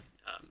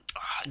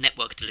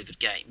network delivered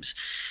games,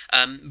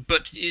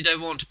 but you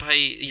don't want to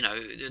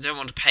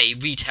pay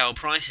retail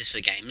prices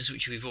for games,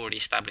 which we've already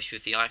established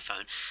with the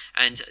iPhone,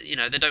 and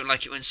they don't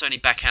like it when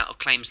Sony back out of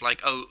claims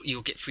like, oh,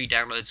 you'll get free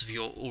downloads of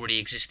your already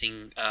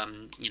existing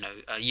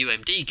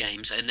UMD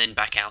games, and then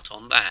back out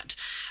on that.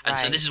 And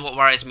so this is what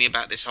worries me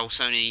about this whole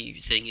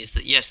Sony thing, is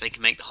that yes, they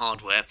can make the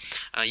hardware,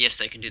 yes,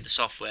 they can do the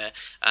software,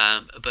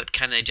 but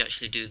can they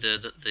actually do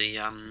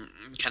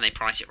can they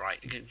price it right?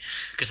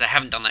 Because they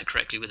haven't done that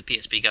correctly with the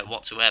PSP Go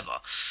whatsoever.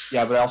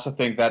 Yeah, but I also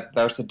think that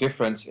there's a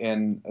difference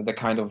in the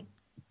kind of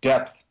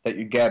depth that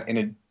you get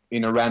in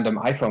a random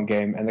iPhone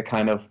game and the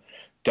kind of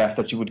depth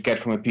that you would get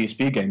from a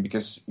PSP game,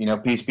 because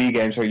PSP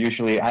games are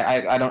usually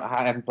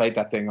I haven't played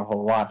that thing a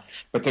whole lot,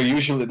 but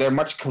they're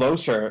much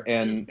closer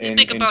in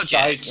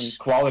size and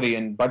quality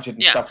and budget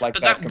and stuff like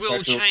that. But that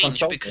will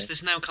change because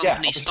there's now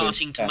companies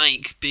starting to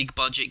make big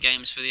budget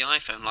games for the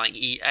iPhone, like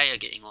EA are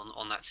getting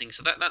on that thing,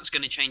 so that's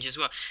going to change as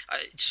well.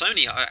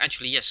 Sony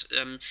actually, yes,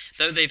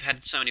 though they've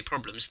had so many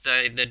problems,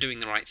 they're doing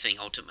the right thing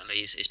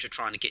ultimately, is to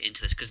try to get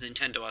into this, because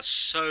Nintendo are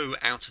so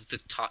out of the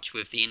touch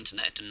with the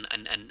internet and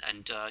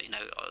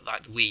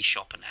like Wii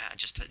Shop and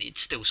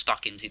it's still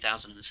stuck in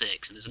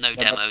 2006, and there's no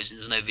demos and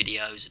there's no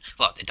videos.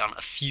 Well, they've done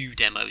a few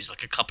demos,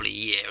 like a couple a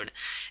year, and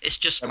it's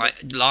just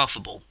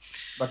laughable.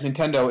 But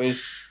Nintendo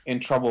is in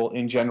trouble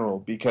in general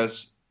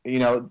because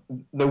the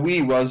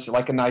Wii was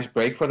like a nice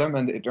break for them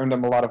and it earned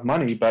them a lot of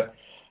money. But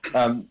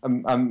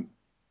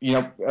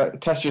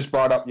Tess just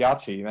brought up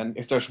Yahtzee, and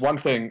if there's one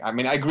thing, I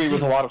mean, I agree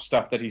with a lot of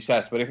stuff that he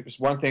says, but if there's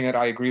one thing that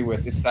I agree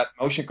with, it's that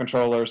motion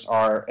controllers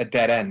are a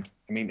dead end.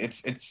 I mean,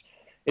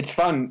 it's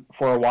fun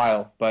for a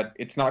while, but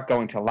it's not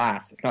going to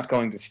last. It's not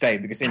going to stay,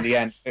 because in the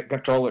end, a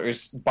controller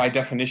is by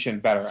definition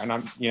better,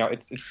 and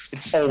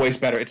it's always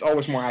better. It's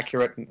always more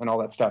accurate and all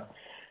that stuff.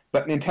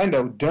 But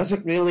Nintendo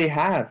doesn't really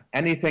have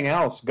anything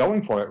else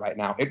going for it right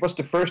now. It was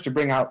the first to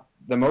bring out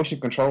the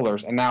motion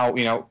controllers, and now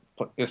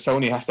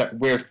Sony has that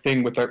weird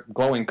thing with their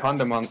glowing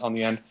condom on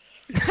the end.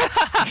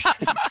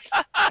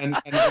 and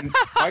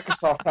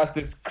Microsoft has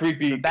this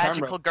creepy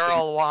magical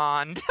girl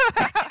wand.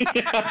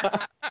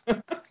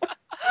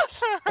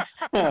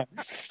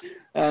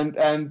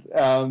 and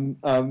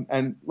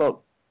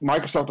well,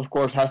 Microsoft of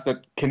course has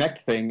that Kinect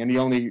thing, and the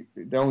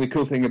only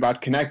cool thing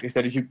about Kinect is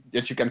that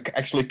you can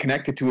actually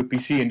connect it to a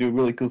PC and do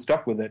really cool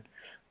stuff with it.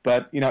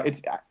 But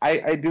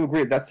I do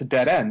agree that's a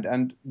dead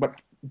end. But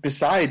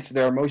besides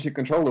their motion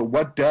controller,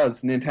 what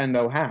does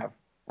Nintendo have?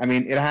 I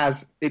mean,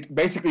 it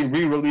basically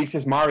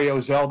re-releases Mario,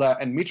 Zelda,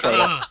 and Metroid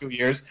every 2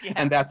 years,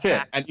 and that's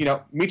it. And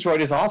Metroid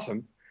is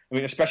awesome. I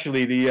mean,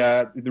 especially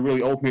the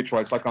really old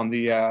Metroids, like on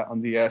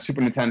the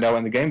Super Nintendo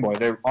and the Game Boy.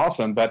 They're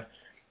awesome,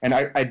 and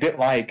I did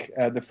like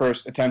the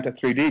first attempt at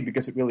 3D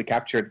because it really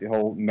captured the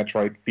whole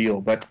Metroid feel.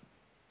 But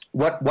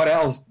what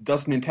else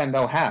does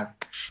Nintendo have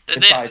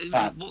besides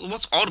that?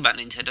 What's odd about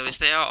Nintendo is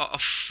they are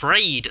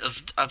afraid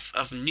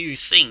of new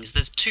things.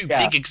 There's two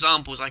big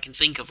examples I can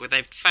think of where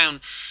they've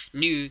found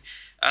new...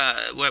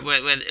 where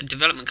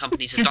development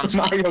companies have done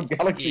something. Mario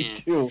Galaxy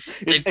 2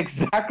 is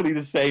exactly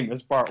the same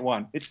as Part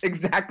 1. It's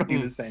exactly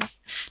the same.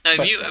 Now,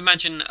 if you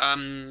imagine,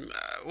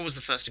 what was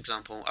the first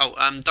example?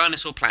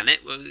 Dinosaur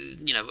Planet,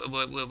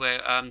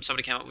 where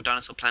somebody came up with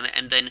Dinosaur Planet,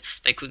 and then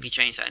they quickly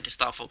changed that into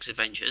Star Fox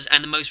Adventures,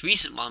 and the most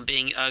recent one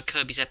being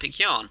Kirby's Epic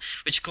Yarn,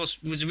 which of course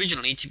was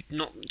originally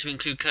not to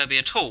include Kirby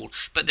at all,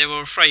 but they were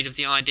afraid of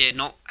the idea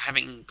not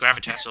having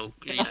gravitas or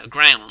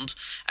ground,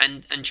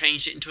 and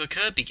changed it into a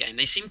Kirby game.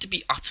 They seem to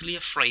be utterly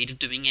afraid of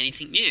doing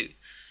anything new.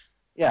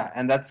 Yeah,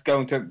 and that's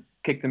going to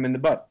kick them in the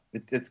butt.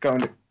 It's going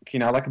to,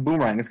 like a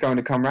boomerang, it's going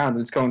to come around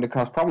and it's going to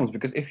cause problems,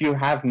 because if you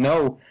have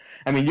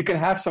you can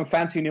have some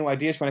fancy new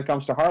ideas when it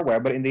comes to hardware,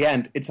 but in the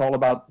end, it's all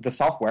about the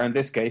software, in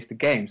this case, the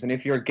games. And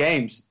if your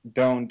games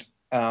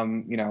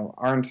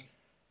aren't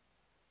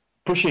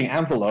pushing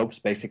envelopes,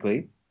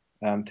 basically,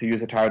 to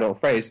use a tired old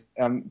phrase,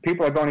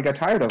 people are going to get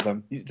tired of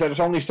them. There's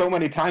only so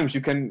many times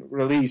you can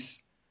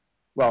release,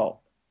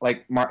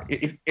 like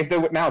if they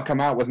would now come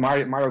out with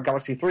Mario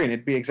Galaxy 3 and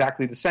it'd be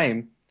exactly the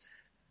same,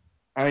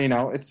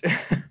 it's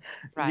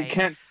right. You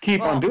can't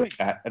keep on doing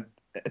that.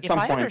 at If some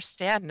I point.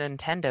 understand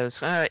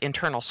Nintendo's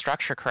internal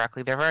structure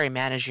correctly, they're very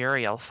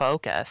managerial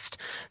focused.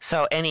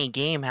 So any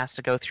game has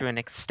to go through an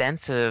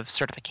extensive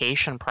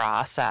certification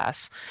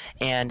process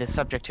and is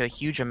subject to a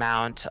huge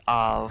amount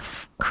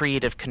of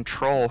creative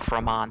control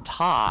from on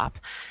top.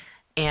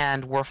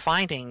 And we're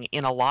finding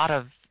in a lot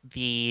of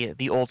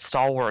the old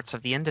stalwarts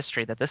of the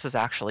industry that this is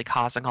actually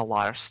causing a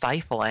lot of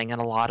stifling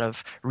and a lot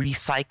of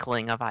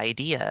recycling of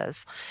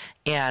ideas.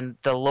 And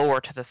the lower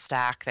to the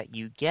stack that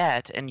you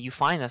get, and you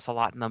find this a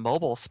lot in the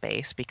mobile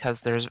space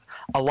because there's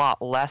a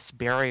lot less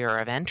barrier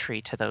of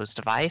entry to those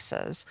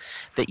devices,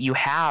 that you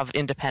have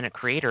independent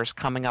creators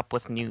coming up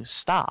with new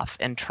stuff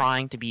and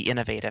trying to be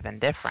innovative and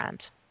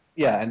different.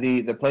 Yeah, and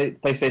the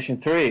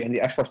PlayStation 3 and the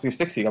Xbox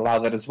 360 allow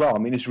that as well. I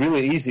mean, it's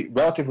really easy,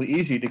 relatively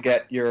easy to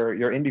get your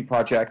indie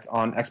project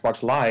on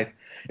Xbox Live.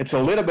 It's a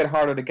little bit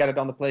harder to get it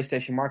on the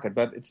PlayStation market,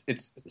 but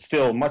it's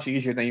still much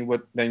easier than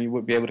you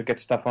would be able to get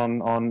stuff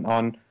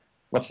on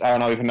what's, I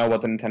don't even know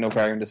what the Nintendo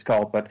variant is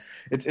called, but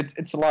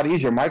it's a lot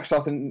easier.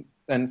 Microsoft and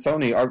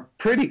Sony are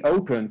pretty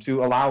open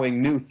to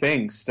allowing new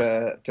things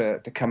to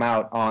come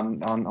out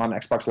on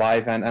Xbox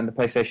Live and the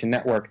PlayStation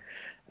Network.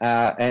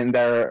 And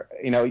there,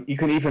 you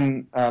can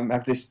even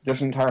have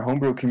this entire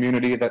homebrew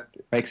community that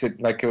makes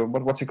it like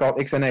what's it called,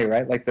 XNA,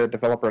 right? Like the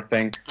developer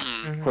thing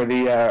for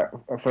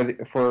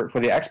Mm-hmm.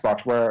 the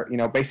Xbox, where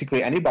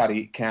basically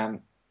anybody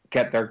can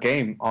get their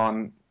game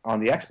on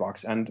the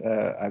Xbox, and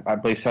I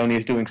believe Sony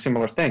is doing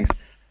similar things.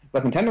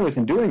 But Nintendo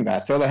isn't doing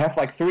that, so they have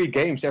like 3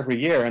 games every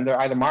year, and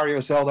they're either Mario,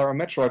 Zelda, or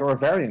Metroid, or a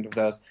variant of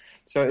those.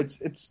 So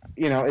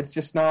it's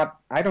just not.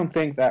 I don't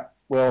think that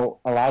will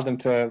allow them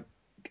to.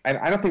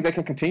 I don't think they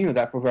can continue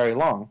that for very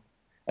long.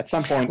 At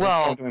some point, it's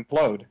going Well, to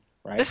implode,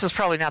 right? this is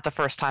probably not the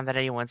first time that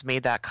anyone's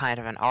made that kind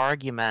of an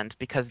argument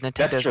because That's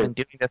Nintendo's been true.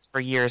 doing this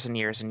for years and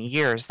years and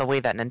years. The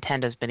way that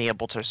Nintendo's been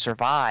able to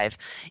survive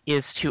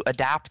is to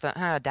adapt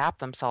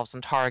themselves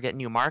and target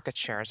new market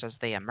shares as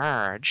they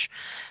emerge.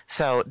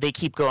 So they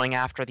keep going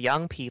after the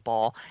young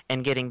people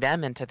and getting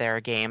them into their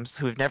games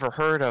who've never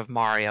heard of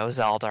Mario,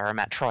 Zelda, or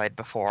Metroid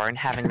before and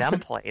having them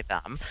play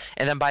them.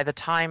 And then by the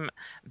time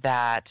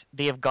that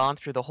they have gone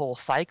through the whole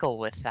cycle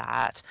with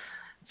that,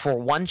 for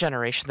one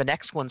generation, the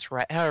next one's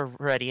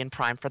ready and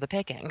primed for the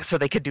picking, so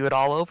they could do it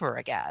all over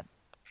again.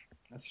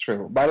 That's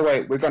true. By the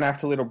way, we're going to have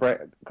to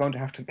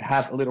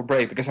have a little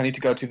break because I need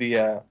to go to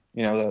the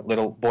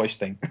little boys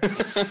thing.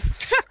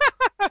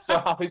 So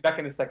I'll be back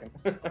in a second.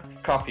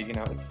 Coffee,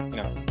 it's.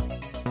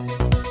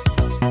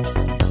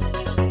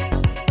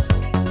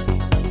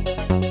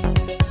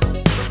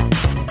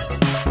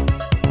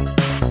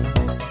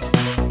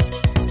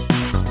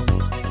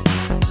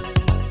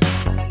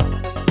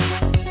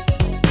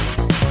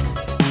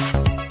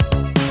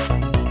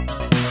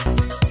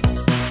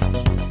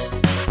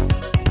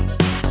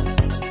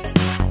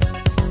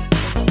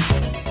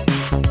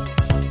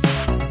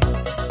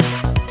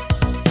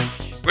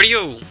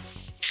 Radio.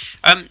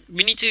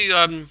 We need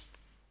to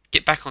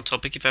get back on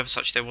topic, if ever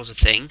such there was a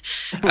thing.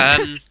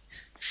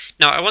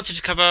 Now, I wanted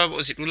to cover, what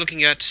was it, we're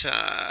looking at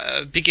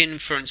big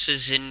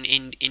inferences in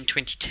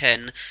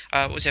 2010.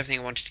 What was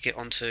everything I wanted to get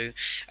onto?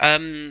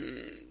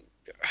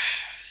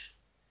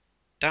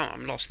 Damn,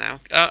 I'm lost now.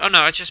 Oh no,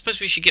 I just suppose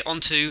we should get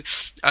onto,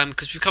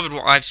 because we've covered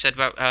what I've said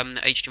about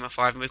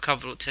HTML5 and we've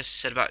covered what Tessa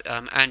said about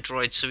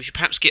Android, so we should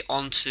perhaps get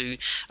onto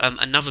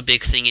another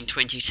big thing in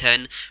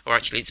 2010, or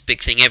actually it's a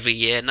big thing every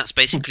year, and that's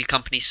basically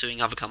companies suing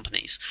other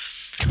companies.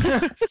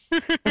 Yeah.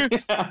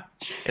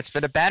 It's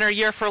been a banner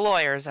year for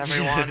lawyers,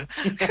 everyone.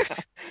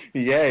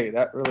 Yay,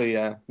 that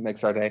really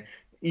makes our day.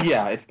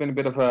 Yeah, it's been a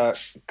bit of a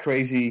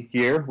crazy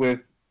year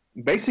with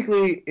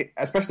basically,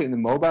 especially in the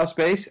mobile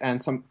space,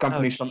 and some Oh,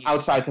 companies from jeez.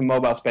 outside the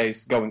mobile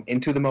space going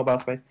into the mobile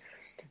space.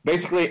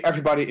 Basically,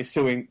 everybody is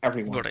suing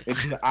everyone. Got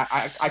it.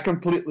 I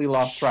completely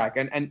lost track.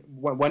 And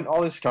when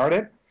all this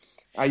started,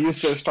 I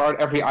used to start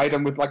every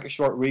item with like a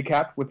short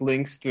recap with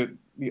links to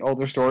the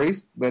older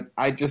stories, but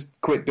I just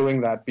quit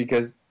doing that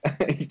because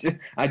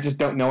I just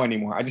don't know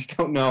anymore. I just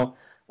don't know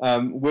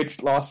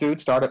which lawsuit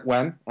started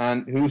when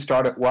and who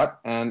started what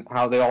and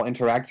how they all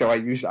interact. So I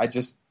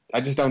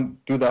just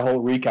don't do the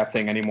whole recap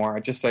thing anymore. I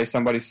just say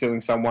somebody's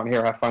suing someone.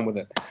 Here, have fun with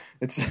it.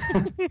 It's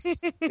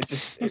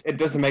it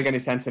doesn't make any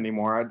sense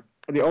anymore.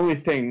 The only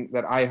thing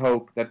that I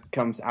hope that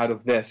comes out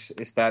of this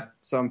is that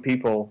some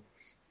people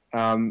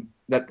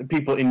that the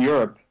people in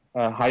Europe,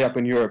 high up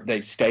in Europe, they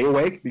stay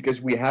awake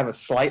because we have a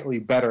slightly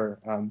better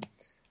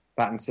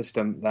patent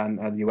system than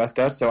the US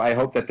does. So I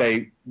hope that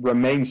they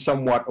remain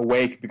somewhat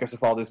awake because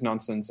of all this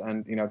nonsense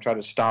and try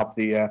to stop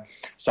the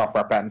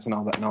software patents and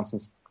all that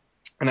nonsense.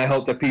 And I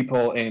hope that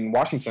people in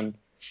Washington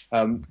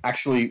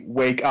actually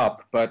wake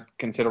up. But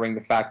considering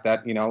the fact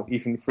that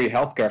even free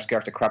healthcare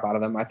scares the crap out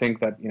of them, I think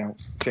that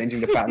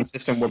changing the patent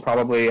system will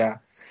probably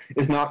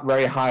is not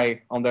very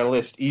high on their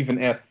list,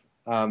 even if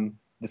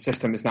the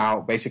system is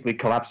now basically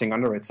collapsing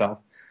under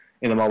itself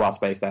in the mobile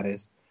space. That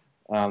is,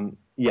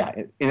 yeah.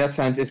 In that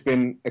sense, it's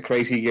been a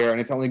crazy year, and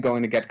it's only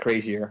going to get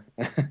crazier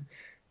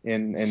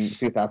in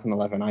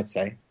 2011, I'd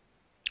say.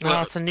 Well,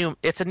 Well,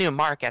 it's a new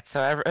market,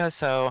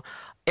 so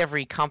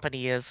every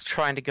company is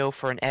trying to go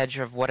for an edge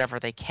of whatever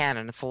they can,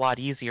 and it's a lot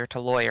easier to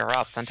lawyer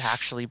up than to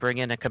actually bring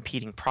in a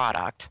competing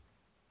product.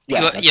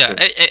 Yeah, that's Yeah,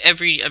 true.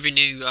 every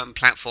new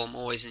platform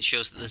always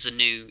ensures that there's a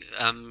new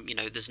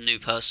there's a new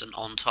person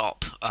on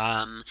top,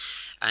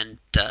 and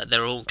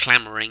they're all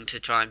clamoring to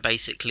try and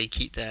basically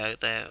keep their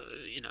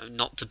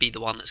not to be the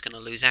one that's going to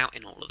lose out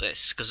in all of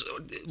this. Because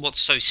what's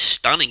so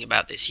stunning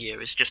about this year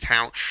is just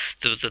how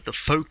the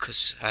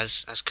focus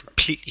has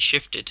completely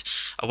shifted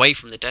away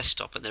from the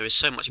desktop, and there is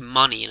so much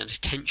money and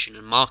attention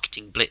and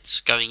marketing blitz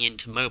going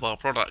into mobile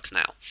products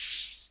now.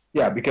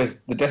 Yeah,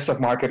 because the desktop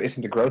market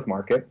isn't a growth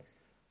market.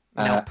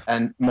 Nope.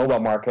 And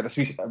mobile market,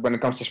 especially when it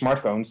comes to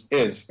smartphones,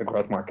 is a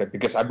growth market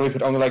because I believe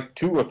that only like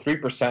 2 or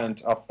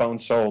 3% of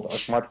phones sold are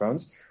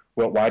smartphones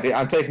worldwide.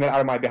 I'm taking that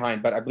out of my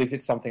behind, but I believe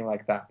it's something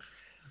like that.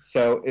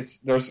 So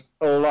there's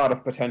a lot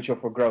of potential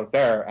for growth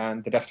there,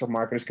 and the desktop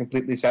market is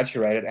completely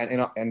saturated.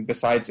 And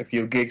besides a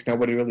few gigs,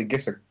 nobody really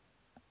gives a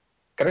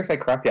can I say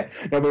crap? Yeah,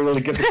 nobody really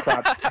gives a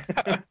crap.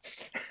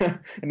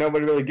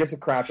 Nobody really gives a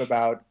crap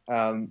about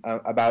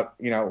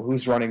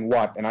who's running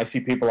what. And I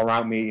see people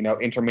around me,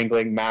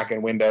 intermingling Mac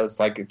and Windows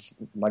like it's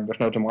like there's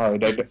no tomorrow.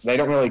 They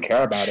don't really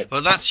care about it.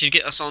 Well, that should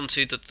get us on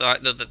to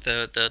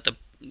the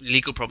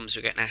legal problems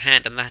we're getting at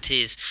hand, and that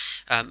is,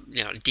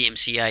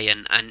 DMCA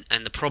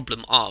and the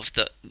problem of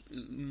the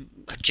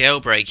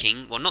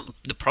jailbreaking. Well, not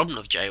the problem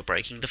of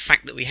jailbreaking, the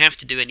fact that we have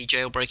to do any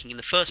jailbreaking in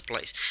the first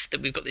place.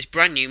 That we've got this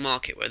brand new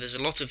market where there's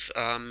a lot of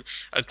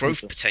a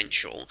growth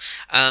potential,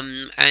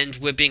 and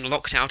we're being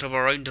locked out of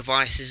our own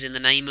devices in the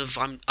name of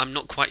I'm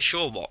not quite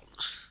sure what.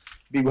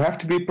 We have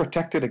to be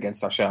protected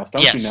against ourselves,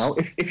 don't you Yes. know?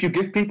 If you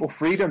give people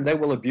freedom, they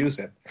will abuse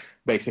it.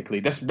 Basically,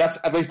 that's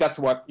at least that's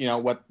what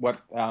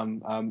the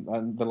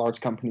large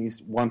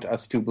companies want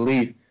us to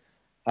believe.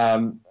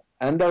 And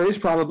there is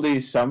probably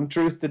some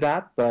truth to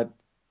that, but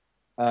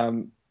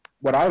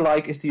what I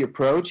like is the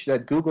approach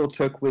that Google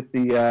took with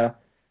the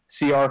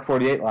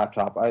CR48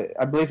 laptop.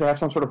 I believe they have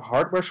some sort of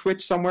hardware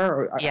switch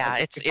somewhere. Yeah,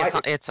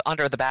 it's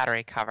under the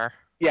battery cover.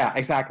 Yeah,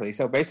 exactly.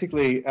 So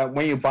basically,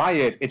 when you buy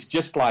it, it's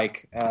just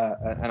like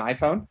an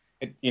iPhone.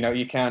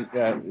 You can't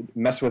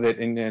mess with it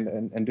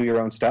and do your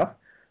own stuff.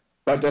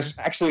 But there's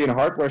actually a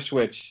hardware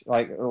switch,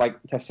 like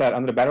Tess said,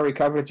 under the battery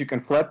cover that you can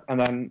flip and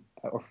then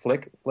or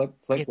flick,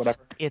 It's whatever.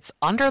 it's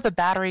under the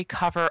battery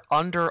cover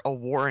under a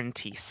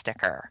warranty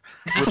sticker,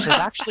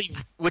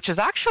 which is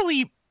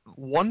actually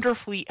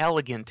wonderfully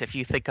elegant if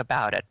you think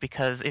about it.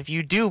 Because if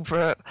you do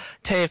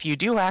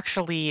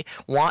actually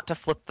want to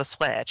flip the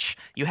switch,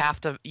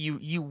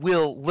 you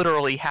will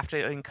literally have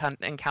to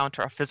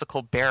encounter a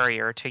physical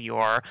barrier to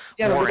your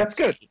Yeah, no, but that's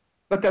good. warranty.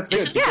 But that's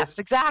good Yes, because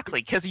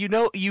exactly, because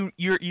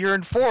you're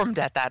informed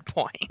at that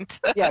point.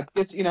 yeah,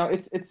 because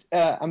it's.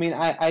 I mean,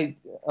 I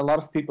a lot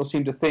of people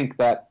seem to think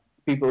that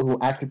people who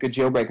advocate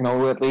jailbreaking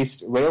or at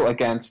least rail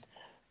against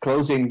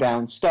closing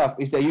down stuff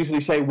is they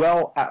usually say,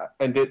 well,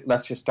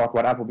 let's just talk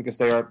about Apple because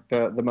they are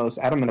the most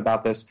adamant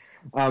about this.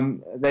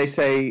 They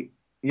say,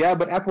 yeah,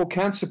 but Apple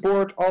can't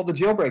support all the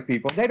jailbreak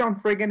people. They don't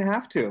friggin'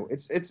 have to.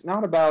 It's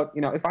not about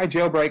if I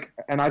jailbreak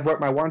and I've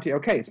worked my warranty,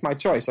 okay, it's my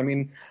choice. I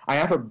mean, I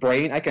have a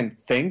brain. I can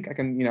think. I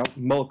can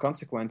mull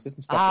consequences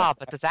and stuff like Ah,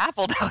 but does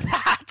Apple know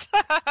that?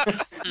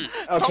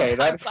 okay,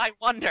 that Sometimes I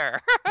wonder.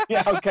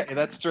 yeah, okay,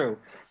 that's true.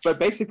 But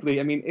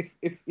basically, I mean,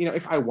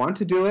 if I want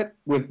to do it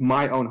with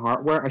my own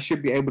hardware, I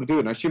should be able to do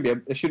it. And I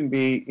shouldn't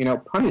be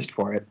punished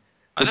for it,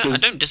 which I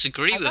is don't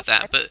disagree with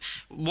that, but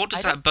what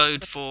does I don't that think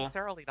bode it's for?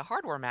 necessarily the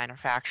hardware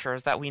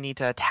manufacturers that we need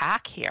to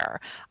attack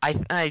here.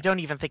 I don't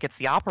even think it's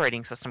the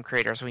operating system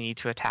creators we need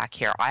to attack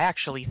here. I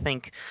actually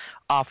think,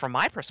 from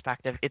my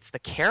perspective, it's the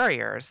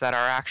carriers that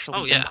are Oh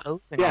actually yeah,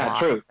 imposing a yeah, lot of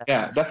true, this,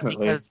 yeah,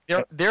 definitely. because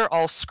they're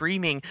all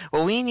screaming,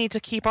 "Well, we need to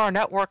keep our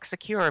network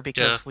secure yeah.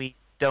 because we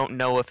don't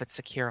know if it's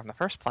secure in the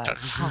first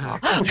place."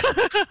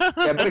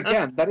 Yeah, but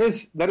again, that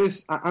is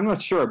I'm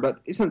not sure, but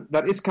isn't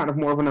that is kind of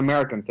more of an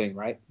American thing,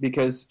 right?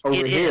 Because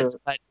over It here, is,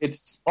 but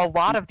it's a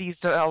lot of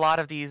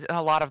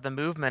the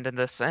movement in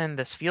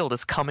this field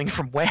is coming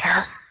from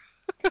where?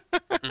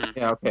 Mm.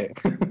 yeah, okay.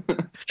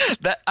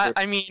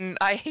 I mean,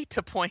 I hate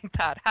to point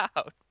that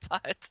out,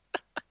 but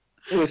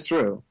It is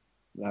true,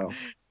 though.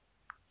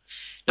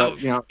 No,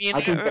 But I I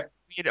mean, think that,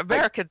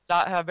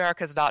 like,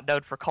 America's not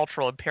known for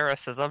cultural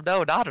empiricism.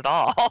 No, not at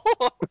all.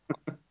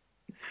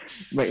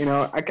 but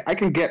I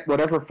can get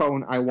whatever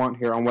phone I want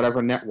here on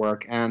whatever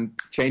network, and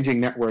changing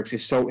networks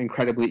is so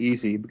incredibly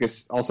easy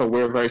because also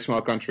we're a very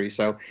small country.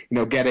 So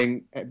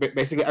getting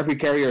basically every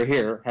carrier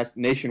here has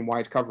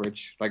nationwide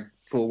coverage, like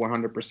full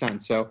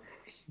 100%. So,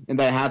 and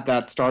they had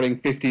that starting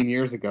 15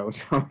 years ago.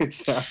 So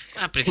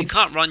but if you it's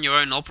can't run your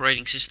own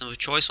operating system of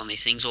choice on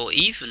these things, or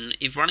even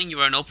if running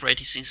your own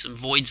operating system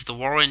voids the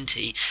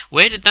warranty,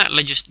 where did that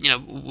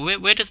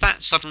where does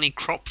that suddenly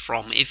crop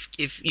from? If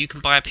you can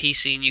buy a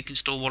PC and you can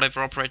store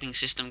whatever operating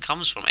system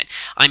comes from it,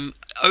 I'm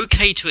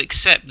okay to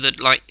accept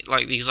that, like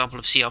the example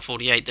of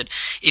CR48, that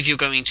if you're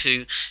going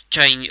to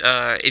change,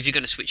 if you're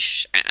going to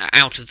switch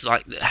out of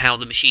how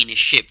the machine is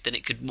shipped, then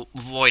it could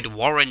void a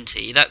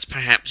warranty. That's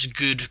perhaps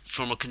good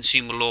from a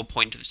consumer law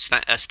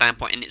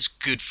standpoint, and it's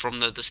good from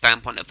the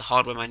standpoint of the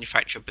hardware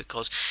manufacturer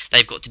because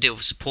they've got to deal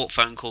with support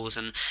phone calls,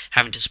 and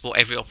having to support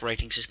every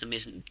operating system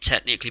isn't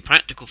technically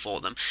practical for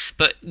them.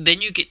 But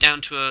then you get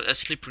down to a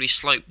slippery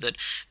slope that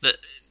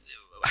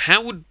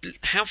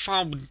how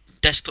far would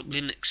desktop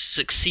Linux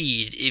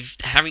succeed if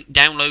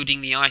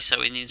downloading the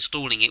ISO and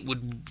installing it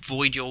would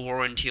void your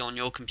warranty on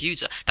your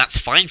computer? That's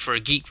fine for a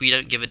geek. We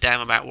don't give a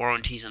damn about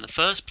warranties in the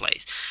first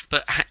place.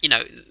 But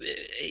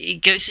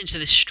it goes into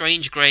this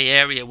strange grey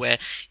area where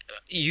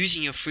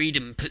using your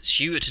freedom puts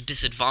you at a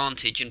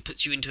disadvantage and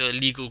puts you into a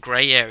legal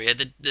grey area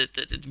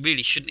that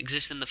really shouldn't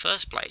exist in the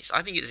first place.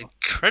 I think it's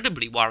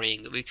incredibly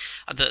worrying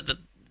that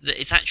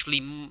it's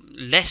actually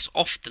less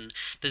often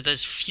that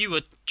there's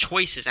fewer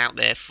choices out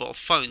there for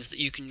phones that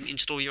you can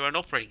install your own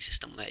operating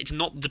system there. It's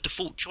not the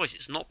default choice.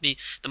 It's not the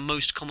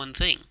most common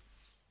thing.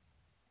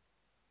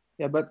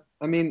 Yeah, but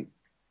I mean,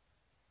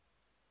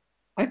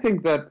 I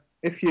think that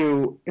if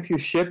you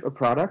ship a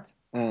product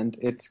and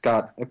it's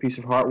got a piece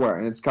of hardware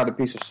and it's got a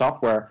piece of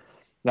software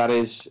that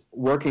is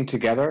working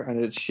together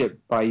and it's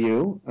shipped by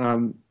you,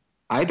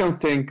 I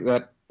don't think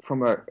that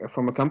from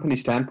a company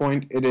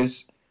standpoint it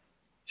is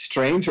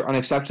strange or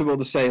unacceptable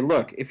to say,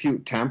 look, if you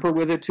tamper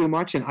with it too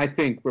much, and I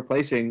think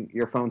replacing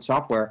your phone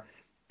software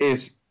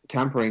is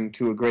tampering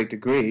to a great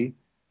degree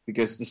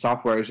because the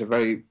software is a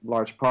very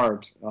large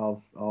part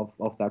of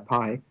that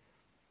pie,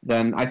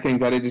 then I think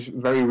that it is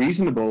very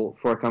reasonable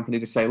for a company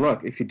to say,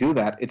 look, if you do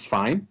that, it's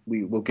fine.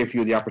 We will give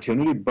you the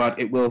opportunity, but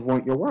it will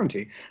void your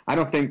warranty. I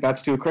don't think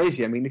that's too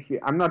crazy. I mean,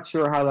 I'm not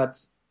sure how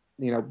that's,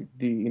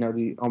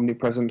 the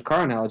omnipresent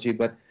car analogy,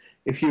 but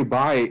if you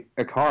buy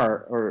a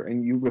car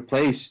and you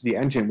replace the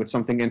engine with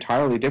something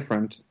entirely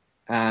different,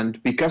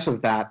 and because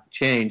of that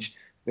change,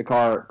 the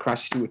car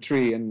crashes to a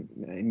tree and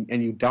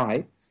you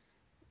die,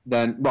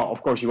 then, well,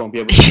 of course you won't be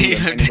able to You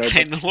do it don't anyway.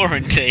 claim the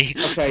warranty.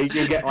 Okay,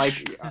 you get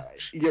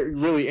you're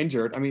really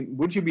injured. I mean,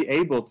 would you be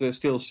able to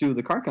still sue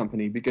the car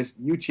company because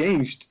you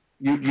changed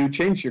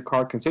your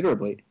car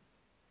considerably?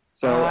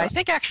 So I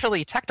think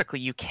actually, technically,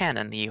 you can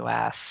in the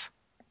U.S.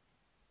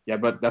 yeah,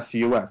 but that's the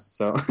U.S.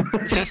 So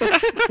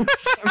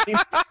I mean,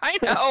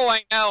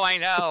 I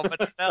know,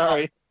 but still.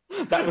 sorry,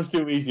 that was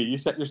too easy. You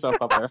set yourself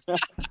up there.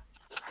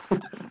 Now,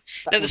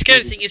 That the was too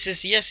scary easy. thing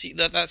is yes,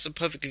 that's a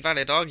perfectly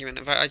valid argument.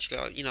 In fact,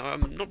 actually,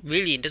 I'm not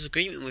really in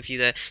disagreement with you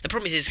there. The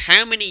problem is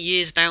how many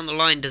years down the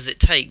line does it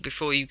take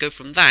before you go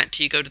from that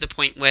to you go to the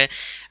point where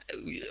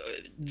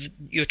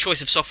your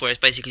choice of software is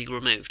basically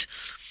removed?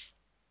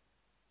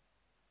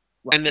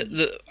 Well, And the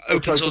your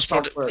open choice of source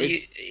product, software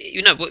is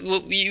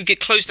you get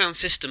closed down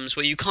systems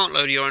where you can't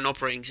load your own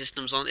operating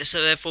systems on it,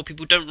 so therefore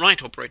people don't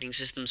write operating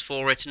systems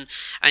for it,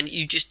 and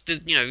you just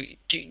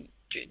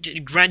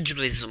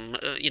gradualism.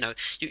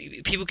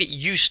 People get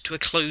used to a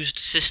closed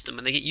system,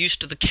 and they get used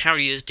to the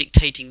carriers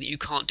dictating that you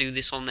can't do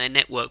this on their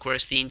network,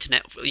 whereas the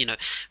internet,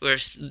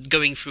 whereas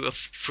going through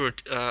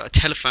a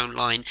telephone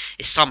line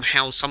is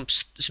somehow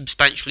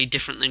substantially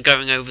different than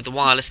going over the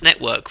wireless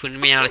network, when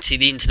in reality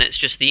the internet's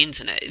just the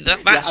internet. That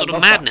yeah, I sort of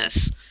love that.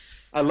 madness.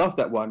 I love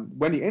that one.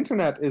 When the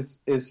internet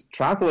is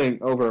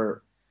traveling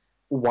over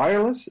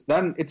wireless,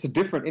 then it's a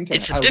different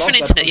internet. It's a I different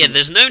love that internet. Yeah, argument.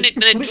 there's no It's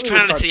net completely retarded.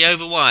 neutrality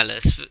over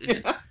wireless.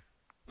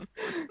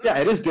 Yeah,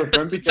 it is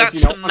different But because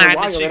that's the on a madness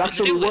wire it we've got to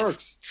actually deal with.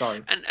 works.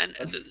 Sorry.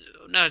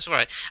 No, it's all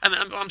right. I mean,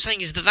 what I'm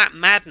saying is that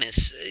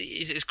madness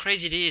is as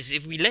crazy as it is.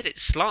 If we let it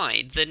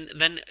slide,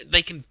 then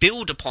they can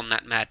build upon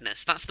that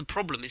madness. That's the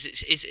problem.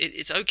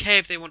 It's okay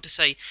if they want to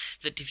say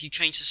that if you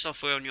change the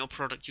software on your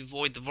product, you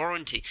void the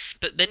warranty.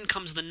 But then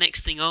comes the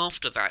next thing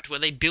after that, where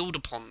they build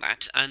upon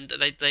that and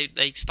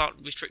they start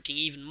restricting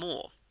even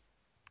more.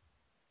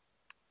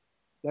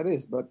 That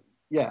is, but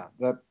yeah,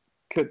 that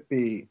could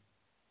be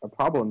a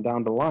problem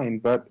down the line.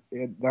 But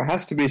there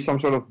has to be some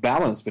sort of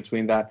balance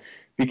between that,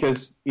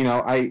 because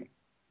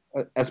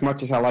as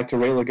much as I like to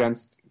rail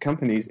against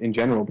companies in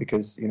general,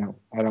 because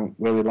I don't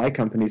really like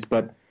companies,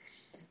 but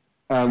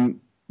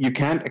you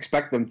can't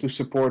expect them to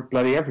support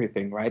bloody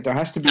everything, right? There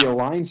has to be No. a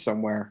line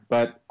somewhere.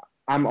 But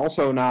I'm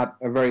also not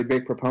a very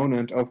big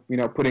proponent of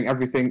putting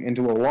everything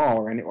into a law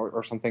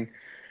or something.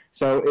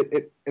 So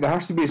it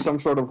has to be some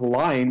sort of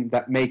line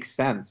that makes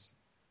sense.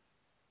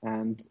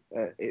 And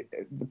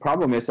the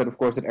problem is that, of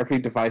course, that every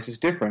device is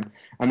different.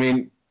 I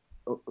mean,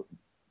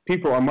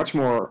 people are much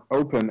more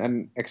open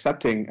and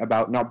accepting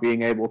about not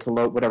being able to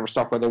load whatever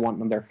software they want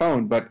on their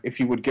phone. But if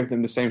you would give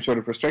them the same sort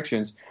of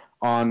restrictions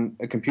on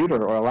a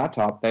computer or a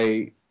laptop,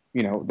 they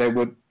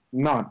would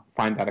not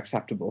find that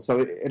acceptable.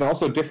 So it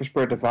also differs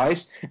per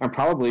device and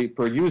probably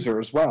per user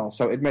as well.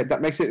 So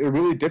that makes it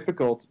really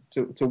difficult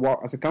to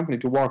walk as a company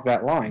to walk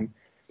that line.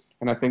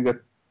 And I think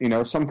that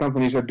some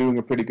companies are doing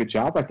a pretty good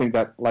job. I think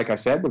that, like I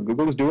said, what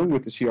Google is doing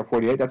with the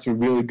CR48, that's a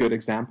really good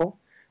example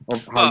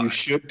of how Well, you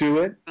should do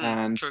it.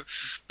 And true,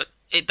 but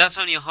that's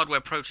only a hardware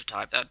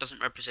prototype. That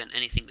doesn't represent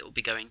anything that will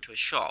be going to a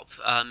shop,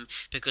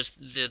 because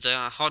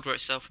the hardware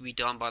itself will be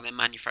done by their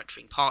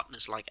manufacturing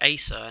partners like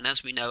Acer, and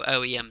as we know,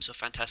 OEMs are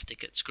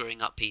fantastic at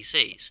screwing up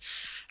PCs,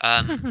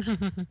 uh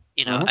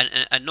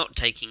and not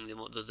taking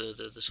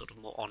the sort of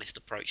more honest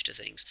approach to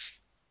things.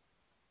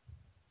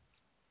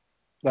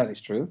 That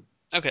is true.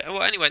 Okay,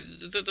 well, anyway,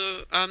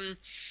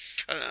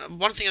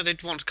 one thing I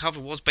did want to cover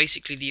was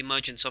basically the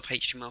emergence of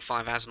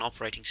HTML5 as an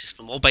operating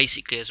system, or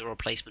basically as a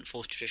replacement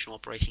for traditional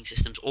operating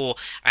systems, or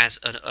as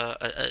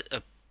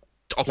a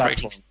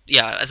operating, Platform.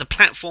 yeah, as a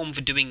platform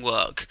for doing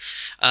work.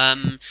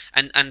 And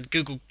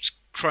Google's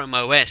Chrome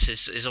OS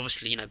is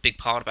obviously a big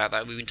part about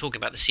that. We've been talking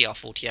about the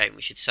CR48, and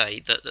we should say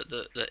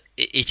that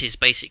it is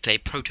basically a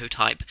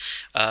prototype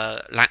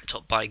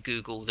laptop by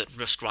Google that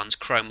just runs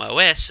Chrome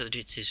OS, so that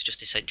it is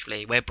just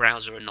essentially a web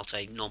browser and not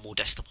a normal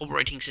desktop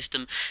operating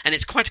system. And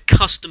it's quite a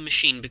custom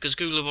machine because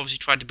Google have obviously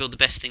tried to build the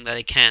best thing that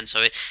they can.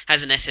 So it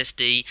has an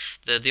SSD.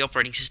 The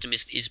operating system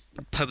is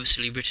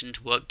purposely written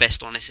to work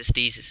best on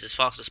SSDs. It's as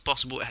fast as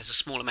possible. It has a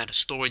small amount of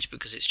storage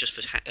because it's just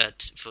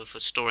for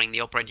storing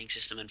the operating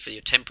system and for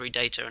your temporary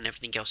data, and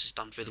everything else is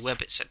done through the web,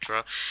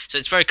 etc. So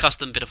it's a very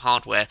custom bit of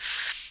hardware.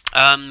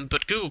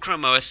 But Google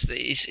Chrome OS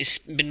is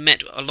been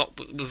met with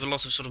a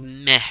lot of sort of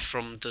meh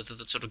from the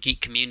sort of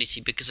geek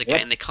community because again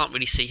Yep. they can't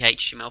really see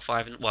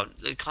HTML5 and well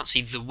they can't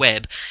see the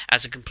web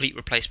as a complete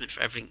replacement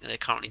for everything that they're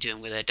currently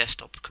doing with their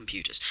desktop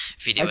computers,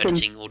 I video can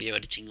editing, audio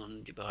editing,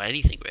 or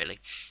anything really.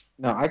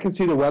 No, I can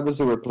see the web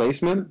as a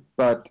replacement,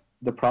 but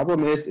the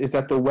problem is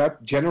that the web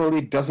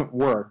generally doesn't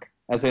work,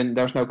 as in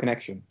there's no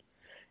connection.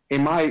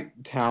 In my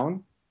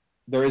town,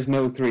 there is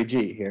no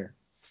 3G here,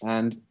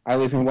 and I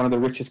live in one of the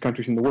richest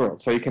countries in the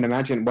world. So you can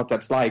imagine what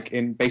that's like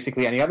in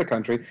basically any other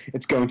country.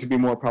 It's going to be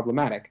more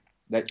problematic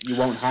that you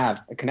won't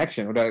have a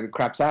connection, or that it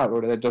craps out,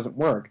 or that it doesn't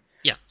work.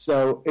 Yeah,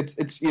 So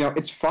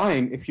it's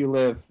fine if you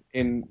live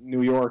in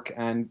New York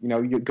and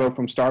you go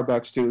from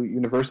Starbucks to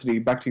university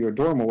back to your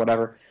dorm or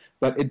whatever,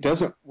 but it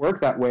doesn't work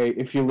that way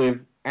if you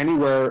live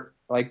anywhere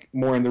like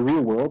more in the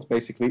real world.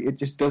 Basically, it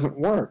just doesn't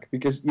work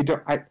because you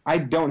don't. I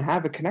don't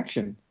have a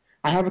connection.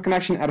 I have a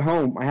connection at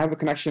home. I have a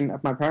connection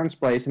at my parents'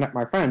 place and at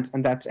my friends,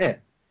 and that's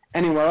it.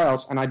 Anywhere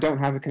else, and I don't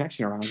have a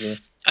connection around here.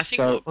 I think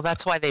So Well,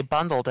 that's why they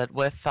bundled it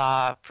with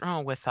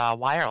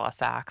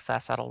wireless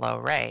access at a low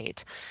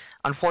rate. yeah,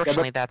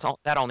 Unfortunately,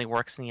 that only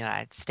works in the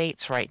United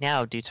States right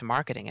now due to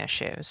marketing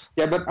issues.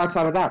 but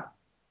outside of that,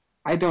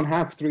 I don't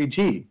have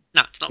 3G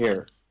no, it's not.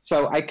 here.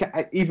 So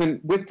even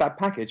with that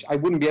package, I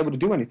wouldn't be able to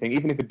do anything.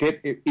 Even if it did,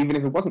 even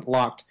if it wasn't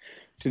locked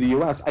to the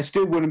US, I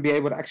still wouldn't be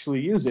able to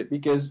actually use it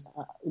because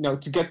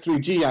to get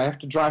 3G, I have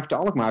to drive to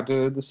Alkmaar,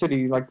 to the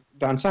city like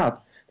down south.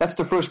 That's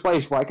the first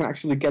place where I can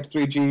actually get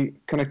 3G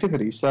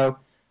connectivity. So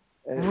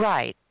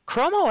Right.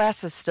 Chrome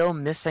OS is still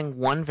missing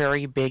one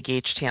very big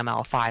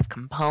HTML5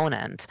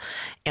 component,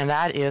 and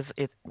that is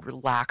it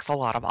lacks a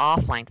lot of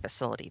offline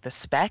facility. The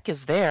spec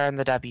is there in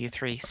the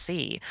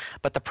W3C,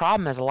 but the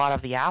problem is a lot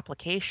of the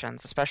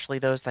applications, especially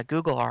those that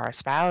Google are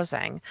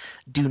espousing,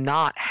 do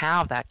not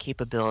have that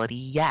capability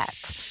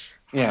yet.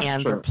 yeah,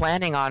 And they're sure.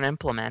 planning on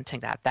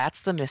implementing that.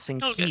 That's the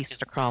missing Okay. piece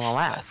to Chrome Uh,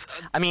 OS.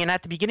 I mean,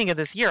 at the beginning of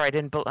this year, I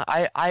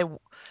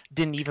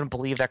didn't even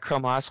believe that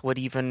Chrome OS would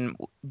even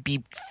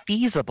be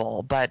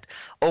feasible. But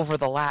over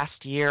the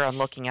last year, I'm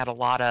looking at a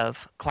lot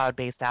of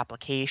cloud-based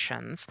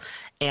applications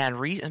and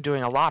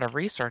doing a lot of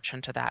research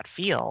into that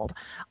field.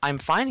 I'm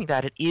finding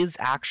that it is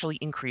actually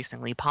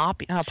increasingly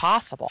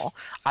possible.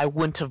 I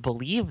wouldn't have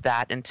believed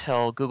that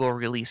until Google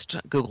released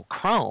Google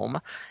Chrome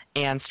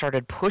and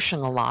started pushing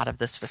a lot of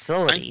this I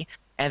facility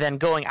and then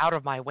going out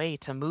of my way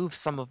to move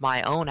some of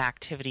my own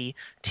activity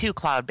to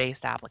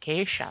cloud-based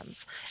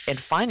applications and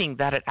finding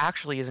that it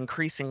actually is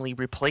increasingly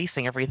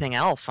replacing everything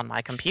else on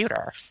my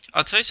computer.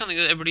 I'll tell you something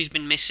that everybody's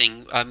been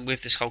missing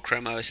with this whole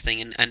Chrome OS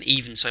thing, and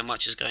even so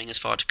much as going as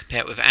far to compare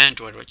it with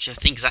Android, which I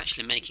think is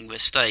actually making a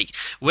mistake.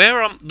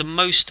 Where are the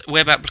most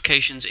web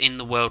applications in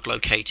the world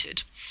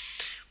located?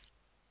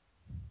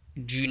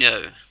 Do you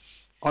know?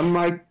 On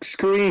my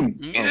screen.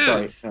 Oh, No.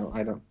 sorry. No,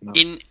 I don't know.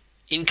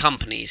 In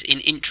companies, in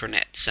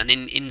intranets, and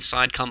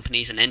inside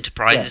companies and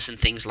enterprises Yes. and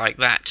things like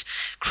that.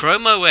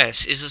 Chrome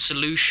OS is a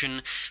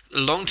solution, a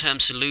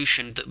long-term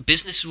solution that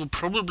businesses will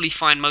probably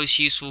find most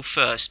useful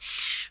first.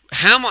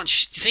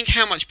 Think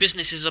how much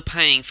businesses are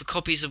paying for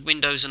copies of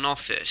Windows and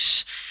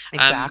Office?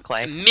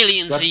 Exactly.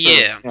 Millions a That's true.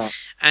 year. Yeah.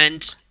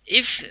 And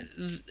if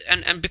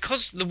and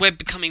because the web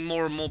becoming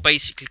more and more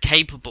basically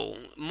capable,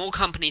 more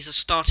companies are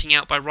starting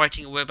out by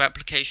writing a web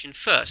application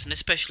first, and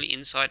especially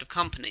inside of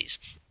companies.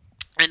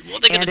 And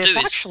what they're going And to do it's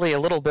is, actually a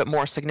little bit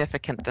more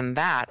significant than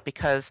that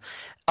because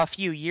a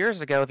few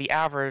years ago, the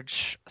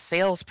average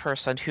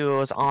salesperson who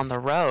was on the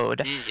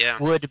road yeah,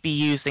 would be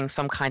using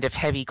some kind of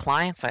heavy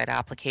client-side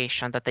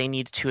application that they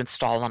needed to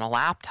install on a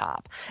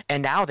laptop.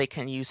 And now they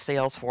can use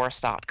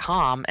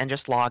Salesforce.com and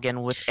just log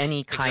in with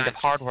any kind of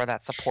exactly. hardware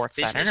that supports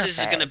that Businesses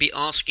are going to be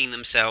interface. asking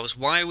themselves,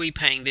 why are we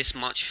paying this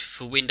much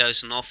for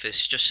Windows and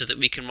Office just so that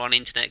we can run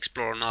Internet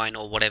Explorer 9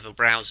 or whatever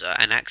browser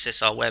and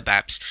access our web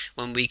apps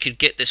when we could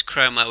get this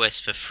Chrome OS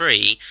for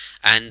free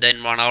and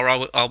then run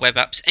our web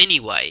apps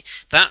anyway?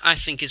 That, I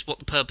think, think is what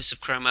the purpose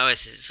of Chrome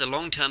OS is. It's a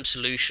long-term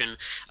solution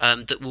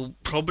that will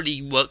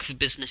probably work for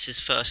businesses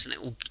first,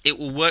 and it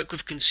will work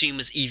with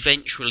consumers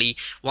eventually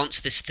once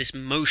this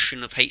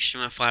motion of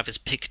HTML5 has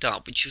picked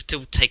up, which will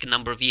still take a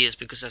number of years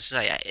because, as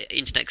I say,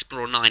 Internet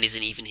Explorer 9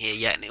 isn't even here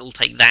yet, and it will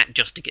take that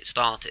just to get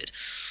started.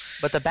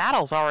 But the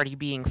battle's already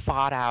being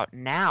fought out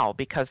now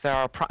because there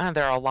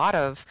are a lot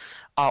of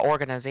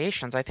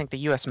organizations. I think the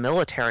U.S.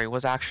 military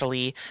was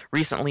actually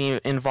recently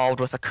involved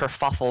with a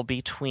kerfuffle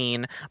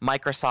between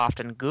Microsoft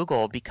and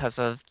Google because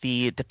of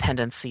the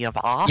dependency of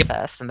Yep.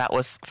 Office, and that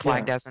was Yeah.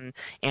 flagged as an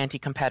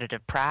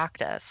anti-competitive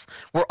practice.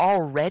 We're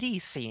already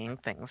seeing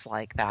things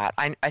like that.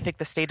 I think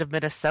the state of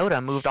Minnesota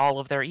moved all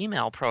of their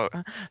email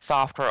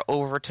software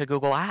over to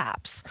Google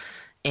Apps,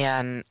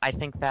 and I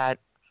think that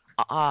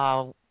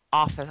uh,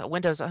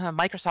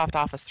 Microsoft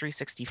Office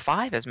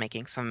 365 is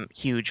making some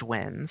huge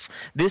wins.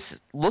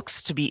 This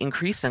looks to be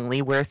increasingly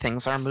where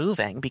things are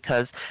moving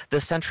because the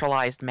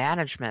centralized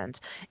management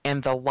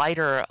and the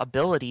lighter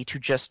ability to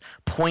just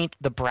point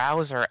the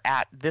browser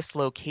at this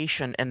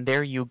location and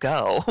there you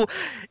go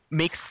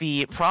makes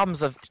the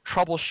problems of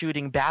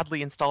troubleshooting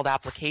badly installed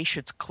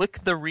applications click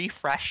the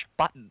refresh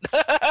button.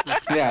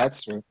 Yeah,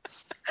 that's true.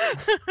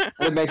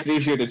 And it makes it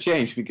easier to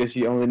change because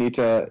you only need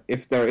to,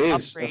 if there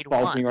is a Upgrade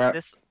fault in once. your,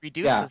 This yeah,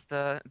 reduces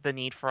the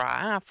need for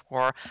a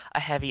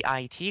heavy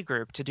IT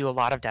group to do a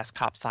lot of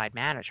desktop side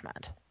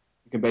management.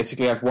 you can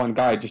basically have one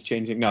guy just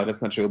changing. No,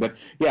 that's not true. But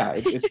yeah,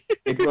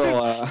 it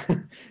will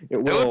it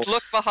will Don't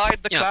look behind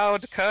the Yeah.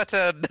 cloud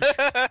curtain.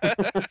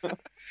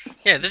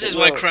 Yeah, this is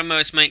why Well- Chrome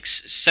OS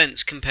makes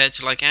sense compared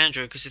to like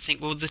Android, because they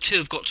think, well, the two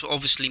have got to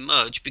obviously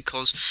merge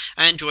because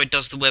Android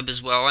does the web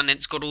as well, and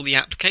it's got all the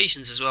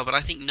applications as well. But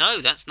I think no,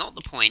 that's not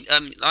the point.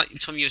 Like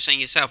Tom, you were saying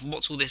yourself,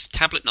 what's all this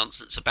tablet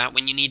nonsense about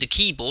when you need a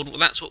keyboard? Well,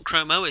 that's what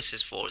Chrome OS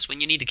is for. It's when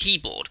you need a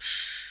keyboard.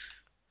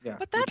 yeah,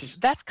 But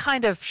which that's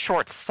kind of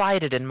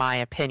short-sighted in my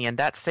opinion.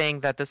 That's saying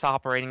that this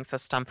operating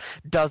system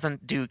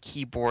doesn't do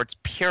keyboards,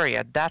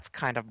 period. That's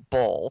kind of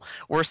bull.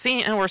 We're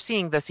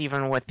seeing this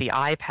even with the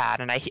iPad,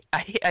 and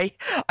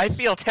I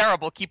feel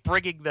terrible keep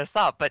bringing this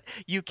up, but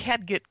you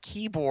can get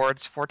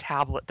keyboards for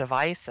tablet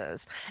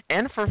devices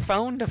and for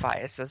phone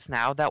devices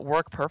now that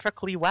work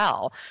perfectly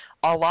well.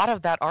 A lot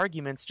of that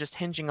argument's just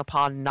hinging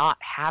upon not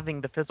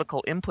having the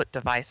physical input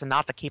device and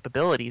not the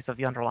capabilities of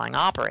the underlying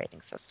operating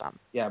system.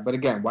 yeah. But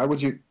again, why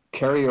would you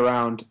carry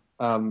around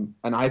an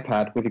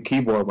iPad with a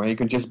keyboard when you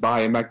can just buy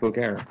a MacBook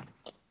Air,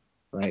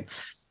 right?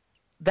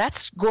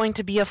 That's going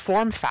to be a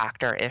form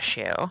factor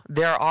issue.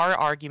 There are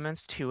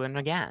arguments to and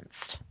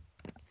against.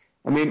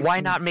 I mean, Why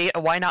not make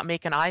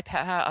an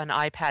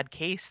iPad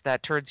case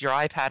that turns your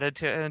iPad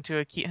into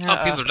a Oh,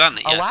 people have done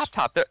it. a Yes.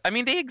 laptop? I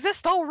mean, they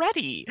exist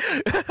already.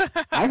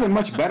 I have a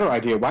much better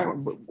idea. Why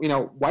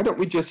don't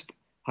we just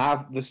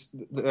have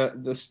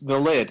the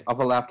lid of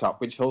a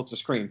laptop which holds the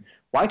screen?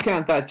 Why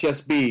can't that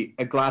just be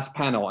a glass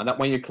panel, and that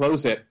when you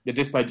close it, the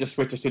display just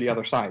switches to the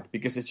other side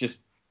because it's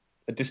just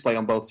a display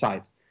on both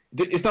sides?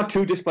 It's not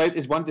two displays;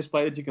 it's one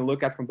display that you can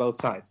look at from both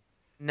sides.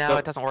 No, So-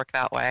 it doesn't work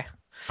that way.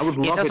 I would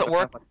love it doesn't to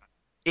work. have like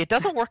It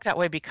doesn't work that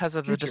way because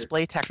of the Future.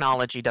 display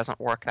technology doesn't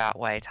work that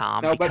way,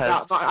 Tom. no, but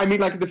because I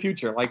mean like in the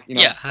future, like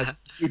Yeah. like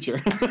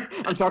future.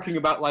 I'm talking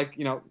about like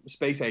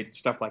space age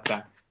stuff like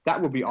that.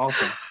 That would be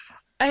awesome.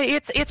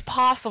 It's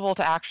possible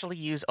to actually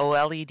use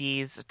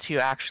OLEDs to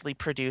actually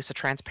produce a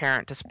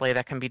transparent display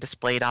that can be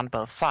displayed on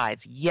both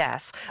sides.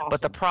 Yes,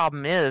 but the Awesome.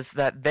 problem is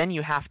that then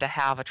you have to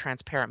have a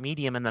transparent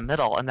medium in the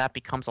middle, and that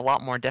becomes a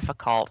lot more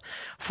difficult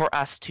for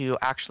us to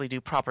actually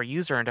do proper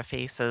user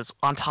interfaces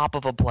on top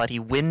of a bloody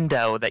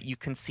window that you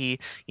can see,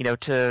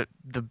 to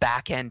the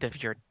back end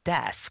of your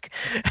desk.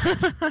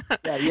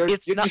 Yeah,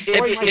 It's you're not-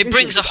 destroying my It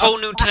brings a vision. whole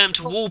new term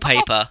to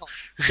wallpaper.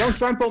 Don't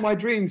trample my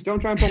dreams. Don't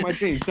trample my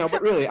dreams. No,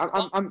 but really,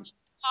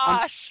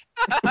 Gosh.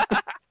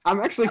 I'm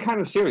actually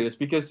kind of serious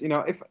because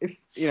if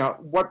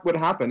what would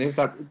happen if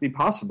that would be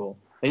possible?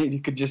 Then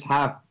you could just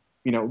have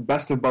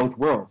best of both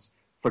worlds.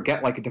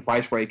 Forget like a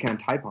device where you can't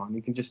type on.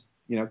 You can just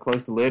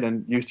close the lid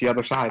and use the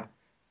other side,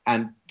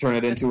 and turn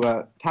it into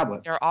a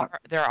tablet. There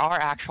are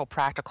actual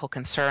practical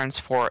concerns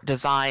for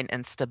design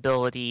and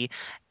stability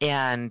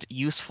and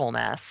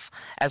usefulness,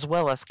 as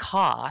well as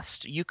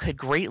cost. You could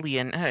greatly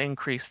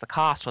increase the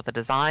cost with a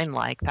design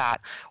like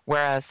that,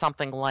 whereas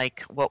something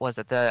like what was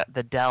it,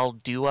 the Dell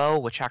Duo,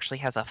 which actually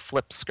has a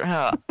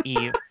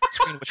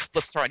screen which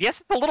flips around.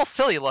 Yes, it's a little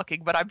silly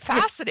looking, but I'm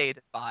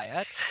fascinated by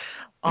it.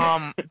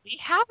 We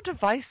have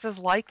devices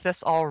like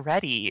this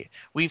already.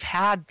 We've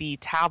had the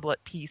tablet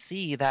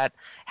PC that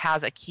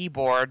has a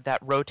keyboard that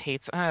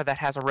rotates, that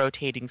has a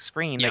rotating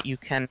screen Yeah. that you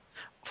can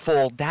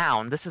fold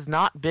down. This has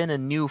not been a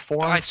new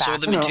form I factor. saw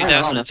them in No, I know.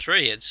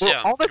 2003. It's Well,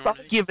 yeah. all this you know what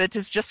I mean? argument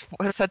is just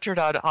centered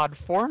on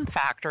form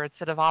factor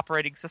instead of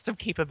operating system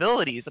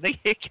capabilities, and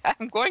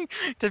I'm going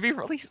to be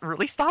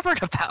really stubborn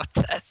about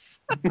this.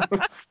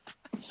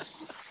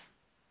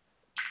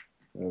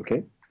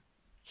 Okay.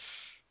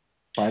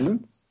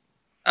 Silence.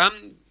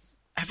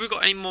 Have we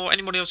got any more?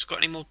 Anybody else got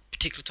any more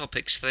particular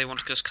topics they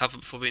want us to cover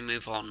before we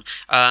move on?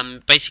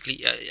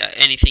 Basically,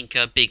 anything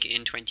big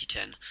in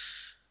 2010.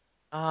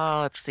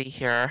 Let's see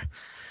here.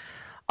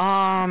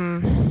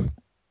 Um,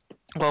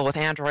 well, with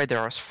Android,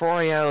 there was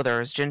Foreo, there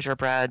was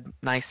Gingerbread,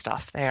 nice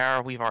stuff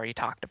there. We've already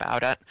talked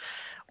about it.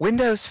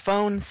 Windows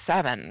Phone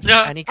 7.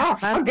 Yeah. Any I'm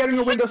comments? getting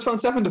a Windows Phone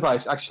 7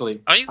 device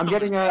actually. Are you? I'm Oh,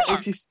 getting a you are.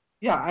 AC.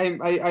 Yeah,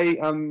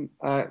 I'm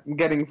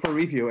getting for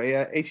review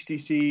a,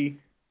 HTC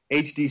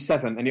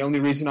HD7, and the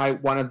only reason I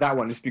wanted that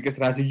one is because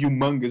it has a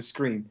humongous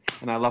screen,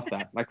 and I love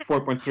that, like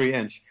 4.3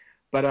 inch.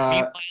 But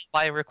Meanwhile,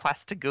 my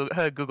request to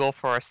Google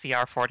for a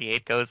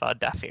CR48 goes on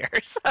deaf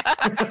ears.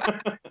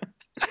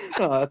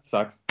 oh, that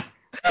sucks.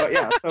 But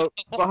yeah, so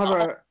we'll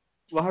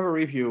have a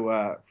review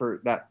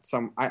for that.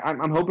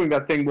 I'm hoping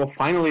that thing will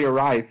finally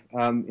arrive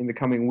in the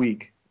coming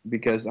week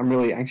because I'm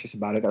really anxious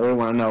about it. I really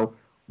want to know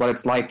what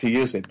it's like to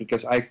use it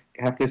because I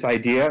have this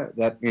idea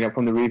that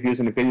from the reviews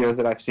and the videos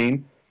that I've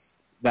seen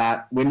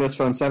that Windows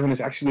Phone 7 is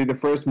actually the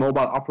first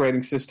mobile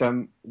operating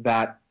system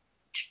that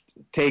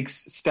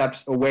takes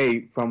steps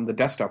away from the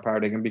desktop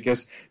paradigm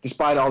because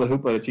despite all the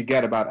hoopla that you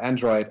get about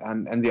Android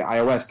and the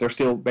iOS, they're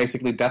still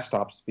basically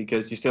desktops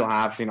because you still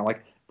have,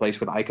 like place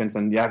with icons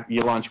and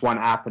you launch one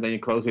app and then you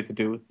close it to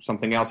do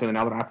something else in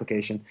another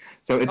application.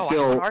 So it's Oh, I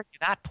would still, argue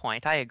that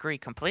point. I agree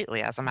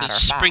completely, as a The matter of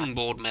fact.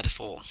 springboard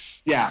metaphor.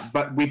 yeah,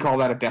 but we call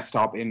that a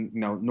desktop in,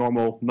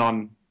 normal,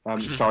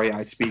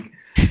 starry-eyed speak.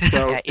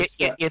 So Yeah,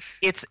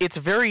 it's, it's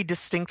very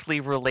distinctly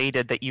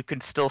related that you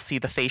can still see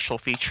the facial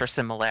feature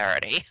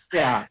similarity.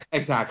 yeah,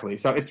 exactly.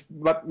 So it's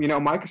but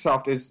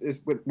Microsoft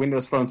is with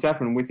Windows Phone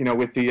 7 with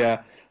with the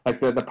like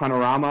the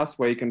panoramas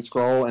where you can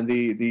scroll and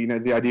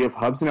the idea of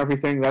hubs and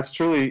everything. That's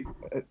truly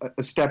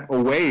a step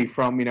away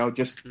from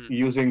just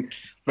using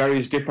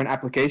various different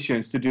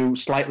applications to do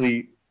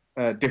slightly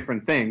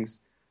different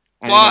things.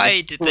 And Why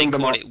just did they pulling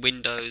them call all it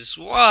Windows?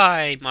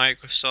 Why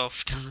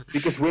Microsoft?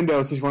 because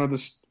Windows is one of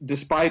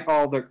despite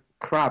all the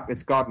crap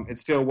it's gotten,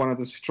 it's still one of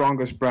the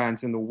strongest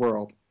brands in the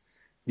world.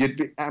 True.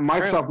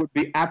 Microsoft would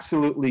be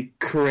absolutely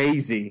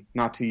crazy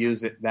not to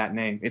use that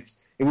name. It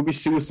would be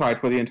suicide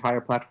for the entire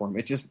platform.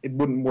 It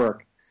wouldn't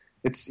work.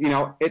 It's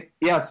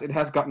yes, it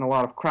has gotten a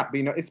lot of crap, but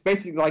it's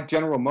basically like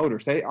General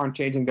Motors. They aren't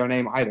changing their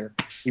name either,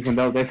 even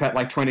though they've had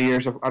like 20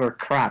 years of other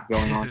crap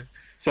going on.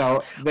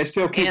 So they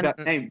still keep And that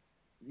name.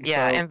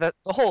 yeah, So and the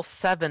whole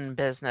 7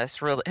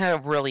 business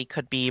really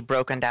could be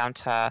broken down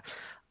to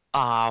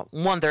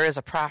one, there is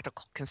a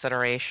practical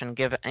consideration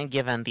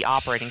given the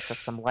operating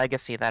system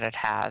legacy that it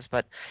has,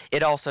 but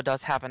it also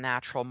does have a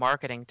natural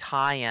marketing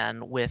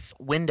tie-in with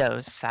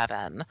Windows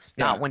 7,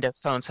 not yeah, Windows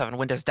Phone 7,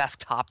 Windows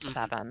Desktop Mhm.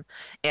 7.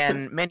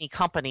 And many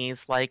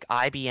companies like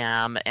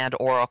IBM and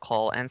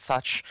Oracle and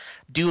such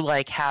do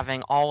like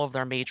having all of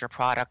their major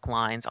product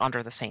lines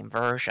under the same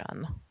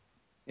version,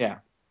 yeah,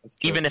 that's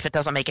true. even if it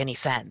doesn't make any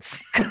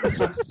sense.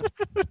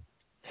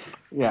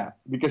 Yeah,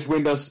 because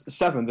Windows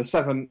 7, the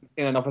 7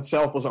 in and of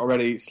itself was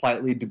already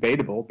slightly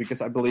debatable because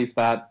I believe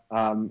that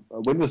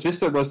Windows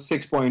Vista was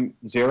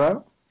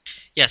 6.0,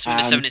 Yes,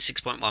 Windows 7 and is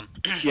 6.1.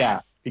 yeah,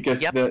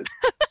 because Yep.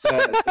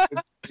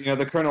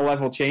 the kernel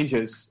level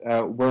changes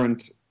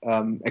weren't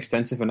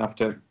extensive enough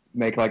to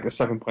make like a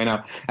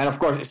 7.0. And of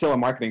course, it's still a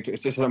marketing.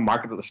 It's just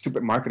a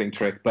stupid marketing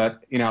trick.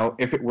 But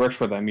if it works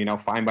for them,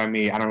 fine by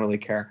me. I don't really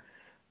care.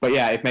 But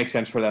yeah, it makes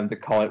sense for them to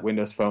call it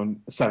Windows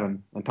Phone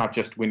 7 and not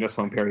just Windows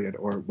Phone period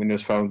or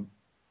Windows Phone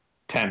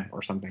 10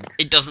 or something.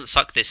 It doesn't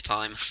suck this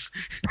time.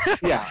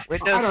 Yeah, I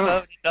Windows don't know.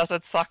 Phone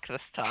doesn't suck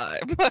this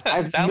time. I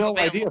have Now no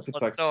idea available if it in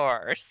sucks.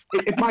 stores.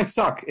 It might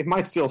suck. It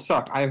might still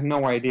suck. I have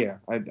no idea.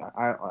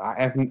 I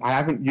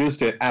haven't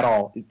used it at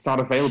all. It's not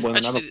available in the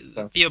Actually, Netherlands.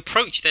 So the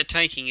approach they're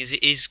taking is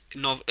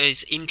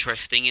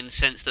interesting in the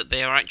sense that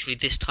they are actually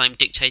this time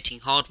dictating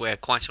hardware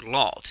quite a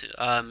lot.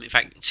 In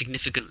fact,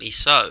 significantly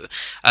so.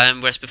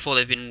 Whereas before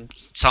they've been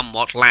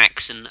somewhat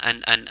lax and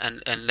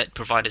let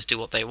providers do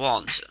what they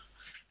want.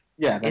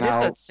 yeah, then It is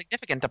a I'll.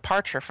 significant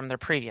departure from their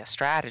previous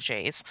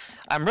strategies.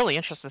 I'm really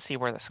interested to see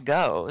where this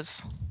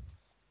goes.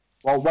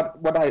 Well,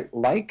 what I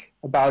like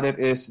about it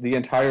is the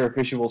entire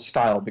visual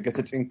style because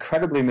it's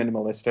incredibly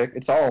minimalistic.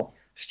 It's all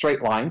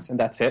straight lines and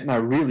that's it, and I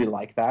really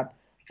like that.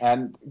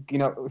 And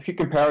if you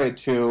compare it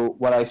to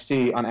what I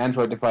see on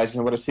Android devices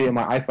and what I see on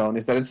my iPhone,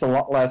 is that it's a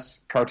lot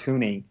less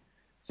cartoony.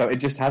 So it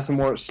just has a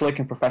more slick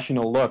and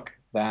professional look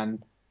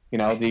than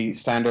the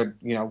standard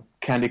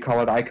candy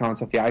colored icons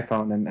of the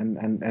iPhone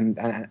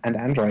and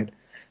Android.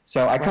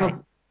 So Right.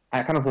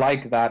 I kind of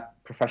like that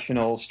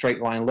professional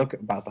straight line look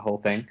about the whole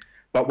thing.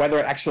 But whether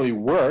it actually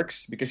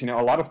works, because a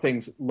lot of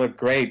things look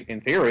great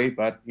in theory,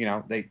 but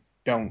they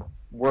don't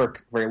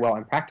work very well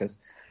in practice.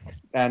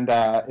 And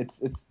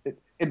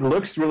it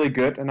looks really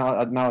good, and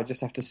now I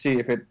just have to see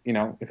if it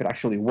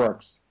actually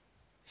works.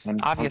 And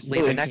I'm Obviously,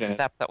 really the interested next in it.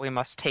 step that we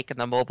must take in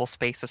the mobile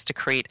space is to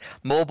create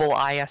mobile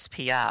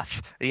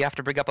ISPF. You have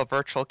to bring up a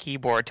virtual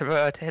keyboard to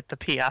hit the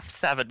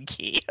PF7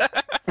 key.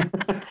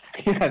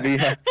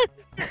 Yeah,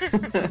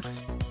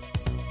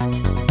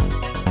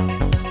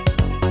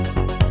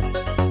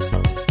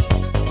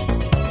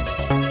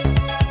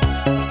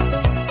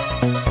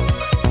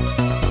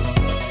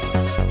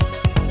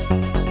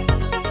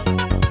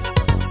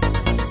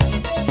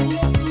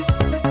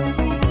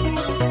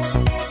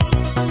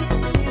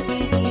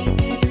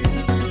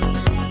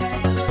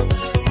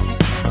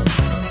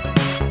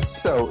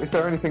 So, is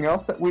there anything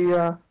else that we?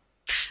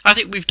 I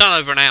think we've done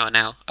over an hour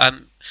now. I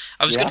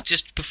was Yeah. going to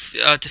just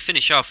to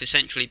finish off,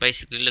 essentially,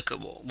 basically look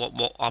at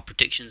what our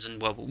predictions and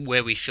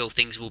where we feel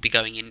things will be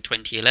going in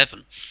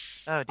 2011.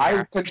 Oh I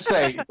dear. can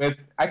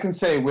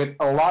say with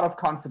a lot of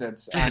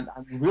confidence, and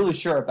I'm really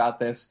sure about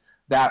this,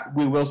 that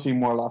we will see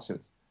more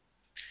lawsuits.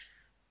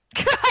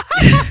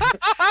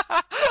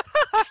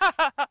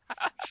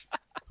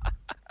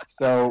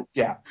 So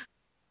yeah,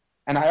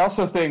 and I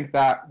also think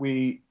that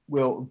we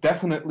will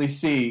definitely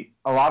see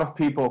a lot of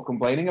people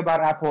complaining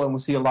about Apple, and we'll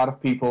see a lot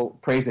of people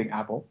praising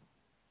Apple.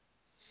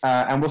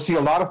 And we'll see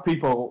a lot of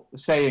people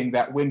saying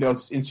that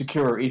Windows is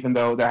insecure, even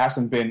though there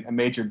hasn't been a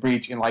major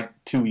breach in like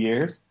 2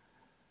 years.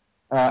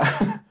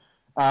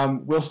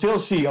 We'll still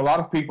see a lot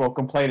of people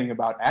complaining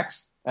about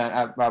X,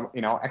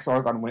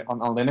 Xorg on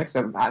Linux,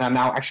 and I'm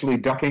now actually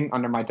ducking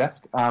under my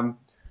desk.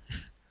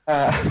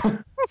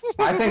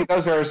 I think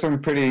those are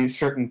some pretty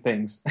certain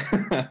things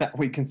that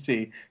we can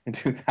see in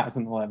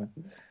 2011.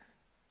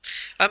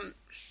 Are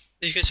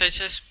you going to say,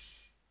 Tess?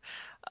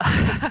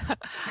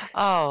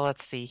 Oh,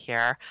 let's see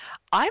here.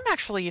 I'm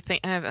actually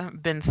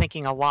have been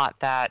thinking a lot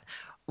that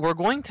we're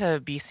going to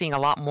be seeing a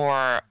lot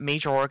more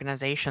major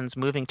organizations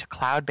moving to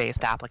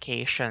cloud-based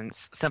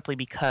applications simply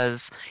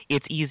because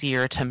it's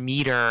easier to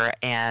meter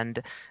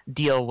and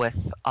deal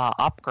with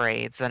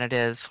upgrades than it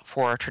is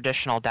for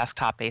traditional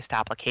desktop-based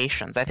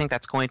applications. I think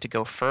that's going to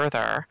go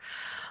further.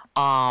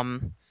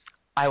 Um,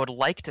 I would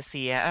like to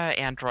see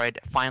Android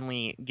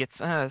finally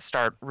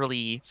start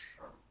really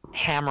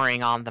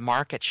hammering on the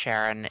market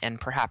share and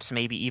perhaps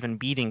maybe even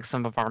beating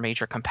some of our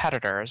major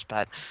competitors,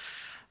 but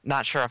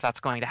not sure if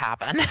that's going to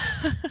happen.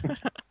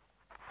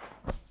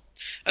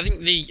 I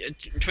think the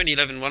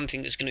 2011 one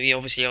thing that's going to be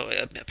obviously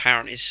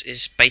apparent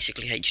is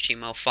basically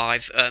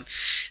HTML5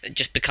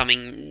 just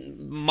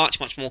becoming much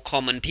more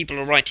common. People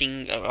are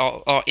writing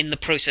are in the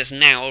process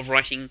now of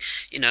writing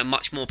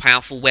much more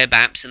powerful web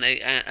apps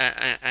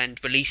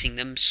and releasing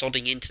them,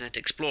 sodding Internet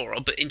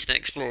Explorer. But Internet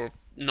Explorer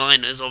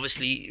Niners,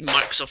 obviously,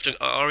 Microsoft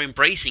are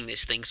embracing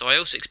this thing, so I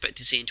also expect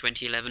to see in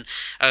 2011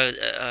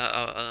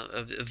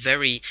 a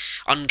very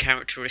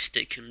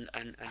uncharacteristic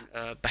and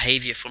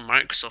behaviour from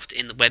Microsoft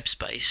in the web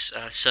space.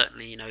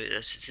 Certainly,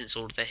 since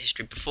all of their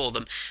history before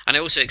them, and I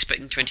also expect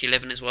in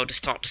 2011 as well to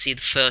start to see the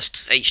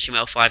first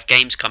HTML5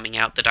 games coming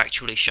out that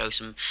actually show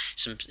some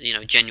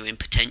genuine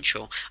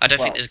potential. I don't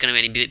think there's going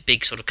to be any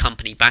big sort of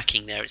company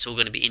backing there. It's all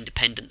going to be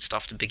independent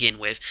stuff to begin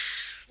with.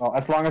 Well,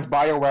 as long as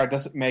BioWare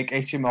doesn't make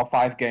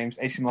HTML5 games,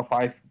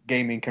 HTML5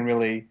 gaming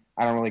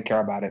I don't really care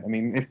about it. I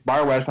mean, if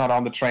BioWare's not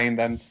on the train,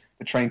 then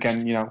the train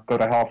can, go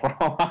to hell for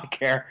all I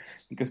care.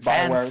 Because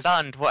BioWare...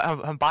 stunned.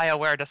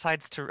 BioWare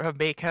decides to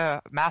make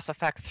Mass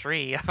Effect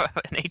 3 an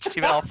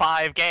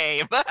HTML5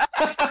 game.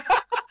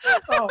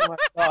 Oh my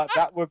god,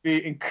 that would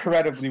be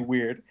incredibly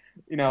weird.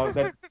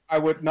 That I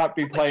would not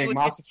be playing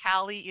Mass Effect.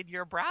 Tally in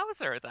your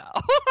browser, though.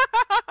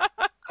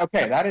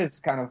 Okay, that is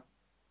kind of...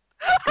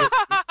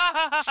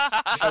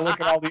 If I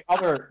look at all the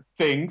other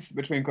things,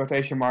 between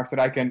quotation marks, that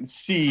I can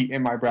see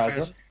in my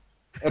browser,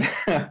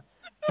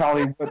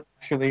 Tally would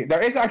actually... There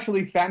is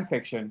actually fan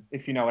fiction,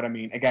 if you know what I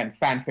mean. Again,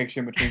 fan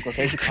fiction between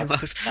quotation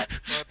marks.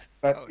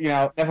 But,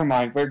 never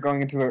mind. We're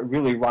going into a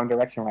really wrong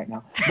direction right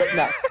now. But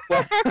no.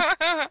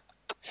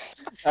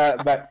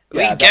 But we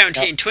can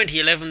guarantee in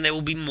 2011 there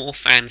will be more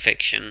fan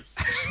fiction.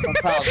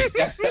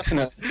 Yes,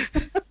 definitely.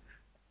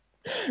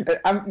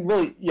 I'm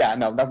really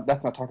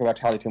let's not talk about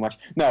Tally too much.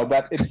 No,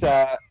 but it's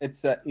again,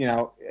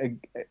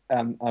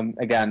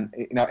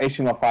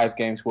 HTML5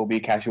 games will be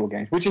casual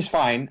games, which is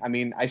fine. I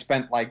mean, I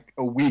spent like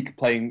a week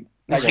playing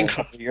Lego a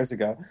couple of years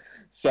ago,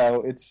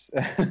 so it's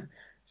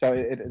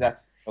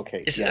that's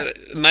okay.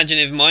 Imagine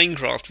if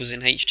Minecraft was in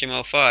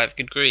HTML5.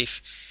 Good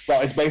grief! Well,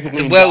 it's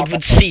basically the world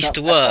would cease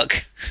to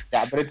work.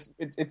 Yeah, but it's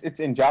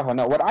in Java.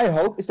 No, what I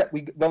hope is that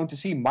we're going to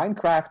see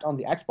Minecraft on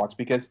the Xbox,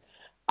 because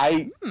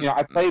I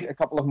played a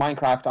couple of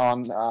Minecraft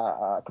on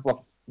a couple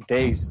of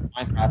days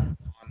Minecraft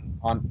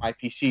on my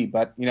PC,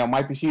 but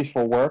my PC is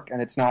for work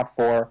and it's not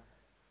for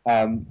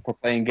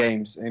playing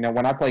games.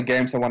 When I play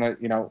games, I want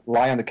to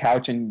lie on the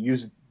couch and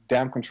use a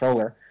damn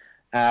controller.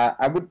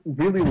 I would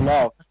really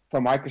love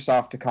for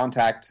Microsoft to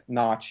contact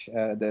Notch,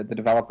 the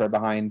developer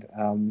behind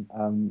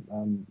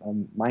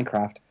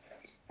Minecraft,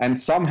 and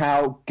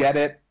somehow get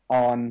it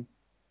on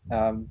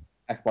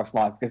Xbox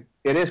Live, because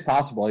it is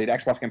possible.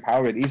 Xbox can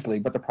power it easily,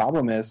 but the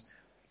problem is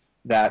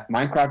that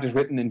Minecraft is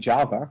written in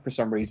Java for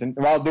some reason.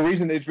 Well, the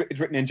reason it's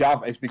written in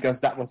Java is because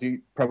that was the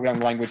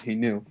programming language he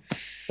knew.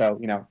 So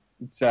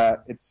it's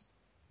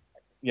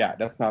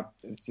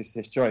just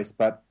his choice.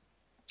 But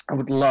I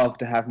would love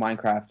to have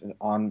Minecraft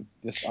on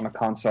a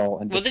console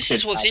and Well, just this sit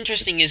is what's back.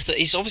 interesting is that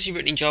it's obviously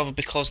written in Java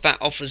because that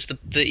offers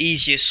the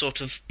easiest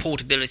sort of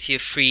portability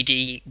of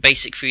 3D,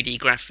 basic 3D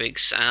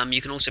graphics.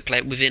 You can also play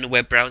it within a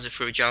web browser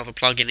through a Java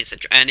plugin,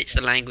 etc., and it's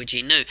the language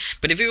you know.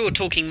 But if you were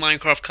talking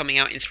Minecraft coming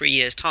out in 3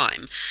 years'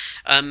 time,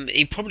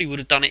 he probably would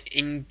have done it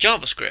in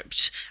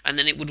JavaScript, and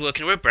then it would work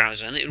in a web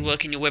browser, and it would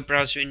work in your web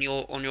browser on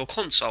your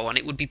console, and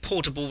it would be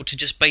portable to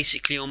just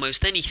basically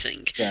almost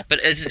anything. Yeah. But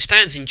as it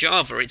stands in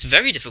Java, it's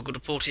very difficult to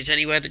port it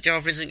anywhere that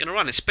Java isn't going to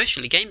run,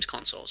 especially games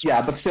consoles.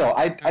 Yeah, but still,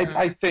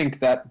 I think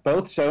that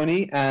both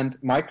Sony and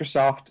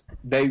Microsoft,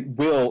 they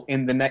will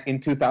in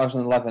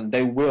 2011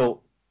 they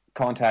will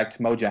contact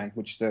Mojang,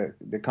 which the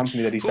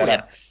company that he set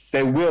up.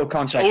 They will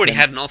contact. It's already him.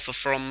 had an offer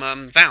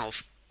from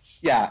Valve.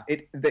 Yeah,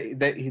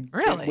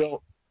 Really?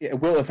 it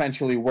will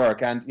eventually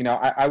work, and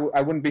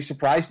I wouldn't be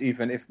surprised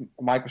even if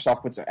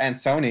Microsoft and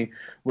Sony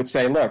would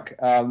say, look,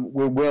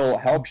 we will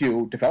help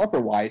you developer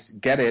wise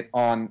get it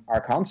on our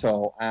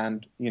console,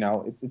 and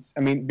it's I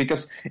mean,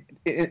 because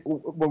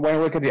when I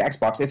look at the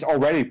Xbox, it's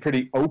already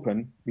pretty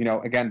open,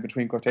 again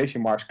between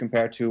quotation marks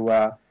compared to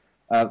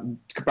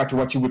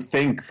what you would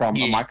think from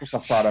a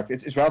Microsoft product.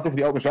 It's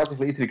relatively open, it's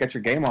relatively easy to get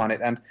your game on it,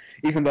 and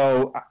even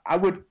though I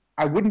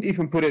wouldn't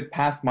even put it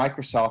past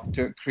Microsoft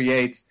to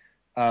create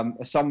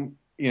some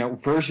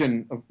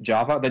version of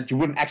Java that you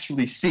wouldn't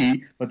actually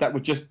see, but that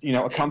would just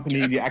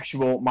accompany the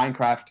actual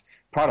Minecraft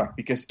product,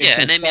 because it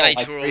can an sell like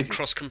emulator or crazy.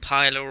 cross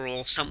compiler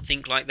or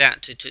something like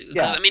that.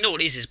 I mean, all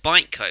it is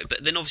bytecode,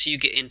 but then obviously you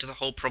get into the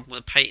whole problem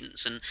with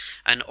patents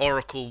and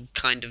Oracle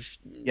kind of.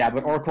 Yeah,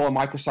 but Oracle and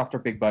Microsoft are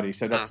big buddies,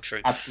 so that's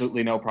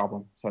absolutely no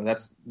problem. So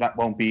that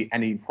won't be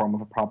any form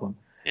of a problem.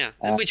 Yeah,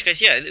 in which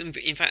case,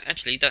 in fact,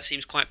 actually, that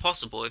seems quite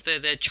possible. If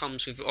they're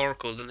chums with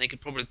Oracle, then they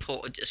could probably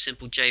port a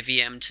simple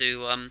JVM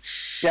to... a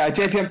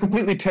JVM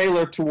completely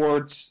tailored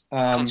towards...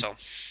 console.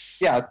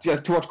 Yeah,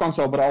 towards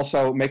console, but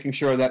also making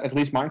sure that at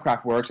least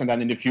Minecraft works, and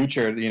then in the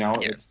future,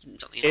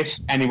 if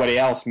anybody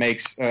else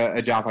makes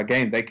a Java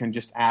game, they can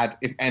just add,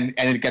 and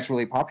it gets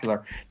really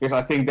popular. Because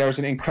I think there's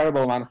an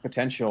incredible amount of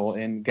potential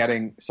in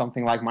getting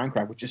something like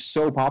Minecraft, which is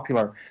so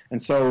popular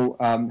and so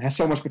has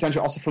so much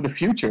potential also for the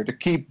future to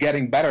keep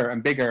getting better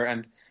and bigger,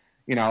 and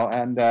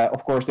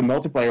of course the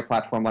multiplayer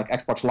platform like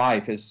Xbox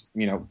Live is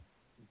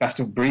best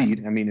of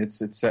breed. I mean,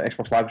 it's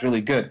Xbox Live is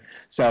really good.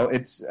 So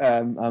it's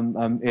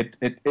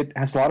it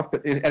has a lot of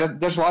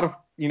there's a lot of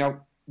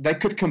they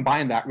could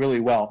combine that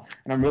really well.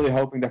 And I'm really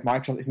hoping that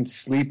Microsoft isn't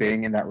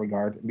sleeping in that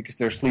regard, because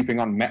they're sleeping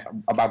on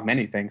about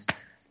many things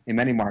in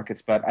many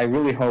markets. But I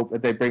really hope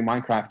that they bring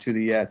Minecraft to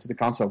the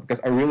console, because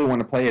I really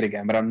want to play it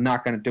again. But I'm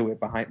not going to do it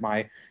behind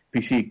my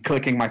PC,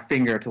 clicking my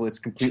finger till it's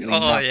completely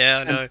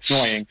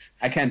annoying.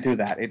 I can't do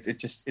that.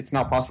 It's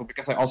not possible,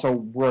 because I also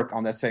work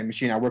on that same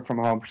machine. I work from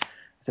home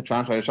as a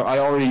translator, so I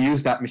already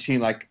use that machine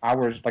like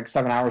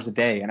 7 hours a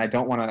day, and I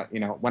don't want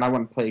to, when I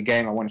want to play a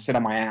game, I want to sit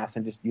on my ass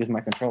and just use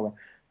my controller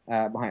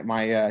behind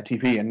my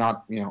TV and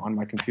not, on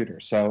my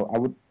computer. So I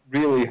would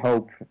really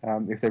hope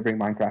if they bring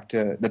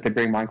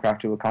Minecraft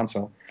to a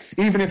console,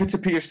 even if it's a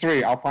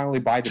PS3, I'll finally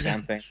buy the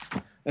damn thing.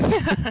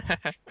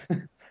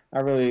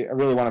 I really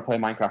want to play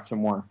Minecraft some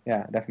more.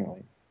 Yeah,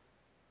 definitely.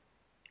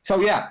 So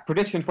yeah,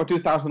 prediction for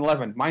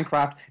 2011: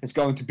 Minecraft is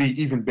going to be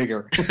even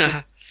bigger.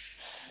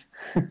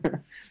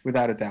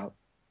 Without a doubt.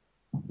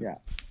 Yeah.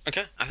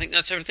 Okay, I think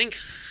that's everything.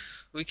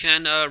 We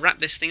can wrap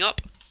this thing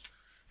up.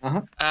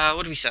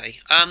 What do we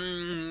say?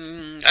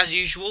 As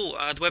usual,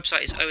 the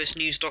website is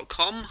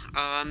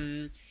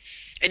osnews.com.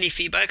 Any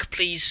feedback,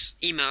 please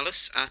email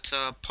us at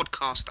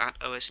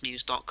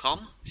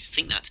podcast@osnews.com. I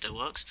think that still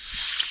works.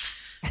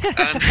 No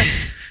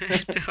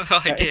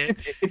idea.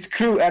 It's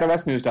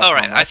crew@osnews.com. All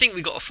right, I think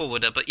we got a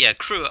forwarder, but yeah,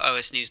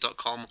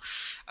 crew@osnews.com.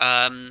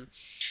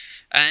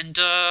 And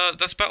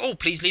that's about all.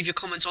 Please leave your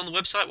comments on the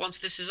website once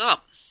this is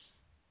up.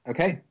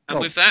 Okay. And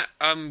with that,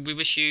 we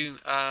wish you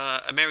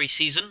a merry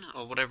season,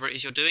 or whatever it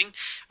is you're doing,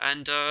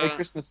 and Merry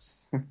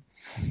Christmas.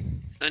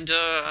 and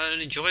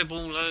an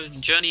enjoyable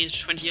journey into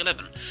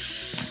 2011.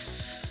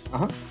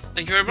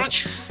 Thank you very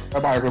much.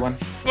 Bye-bye, everyone.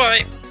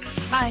 Bye.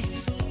 Bye.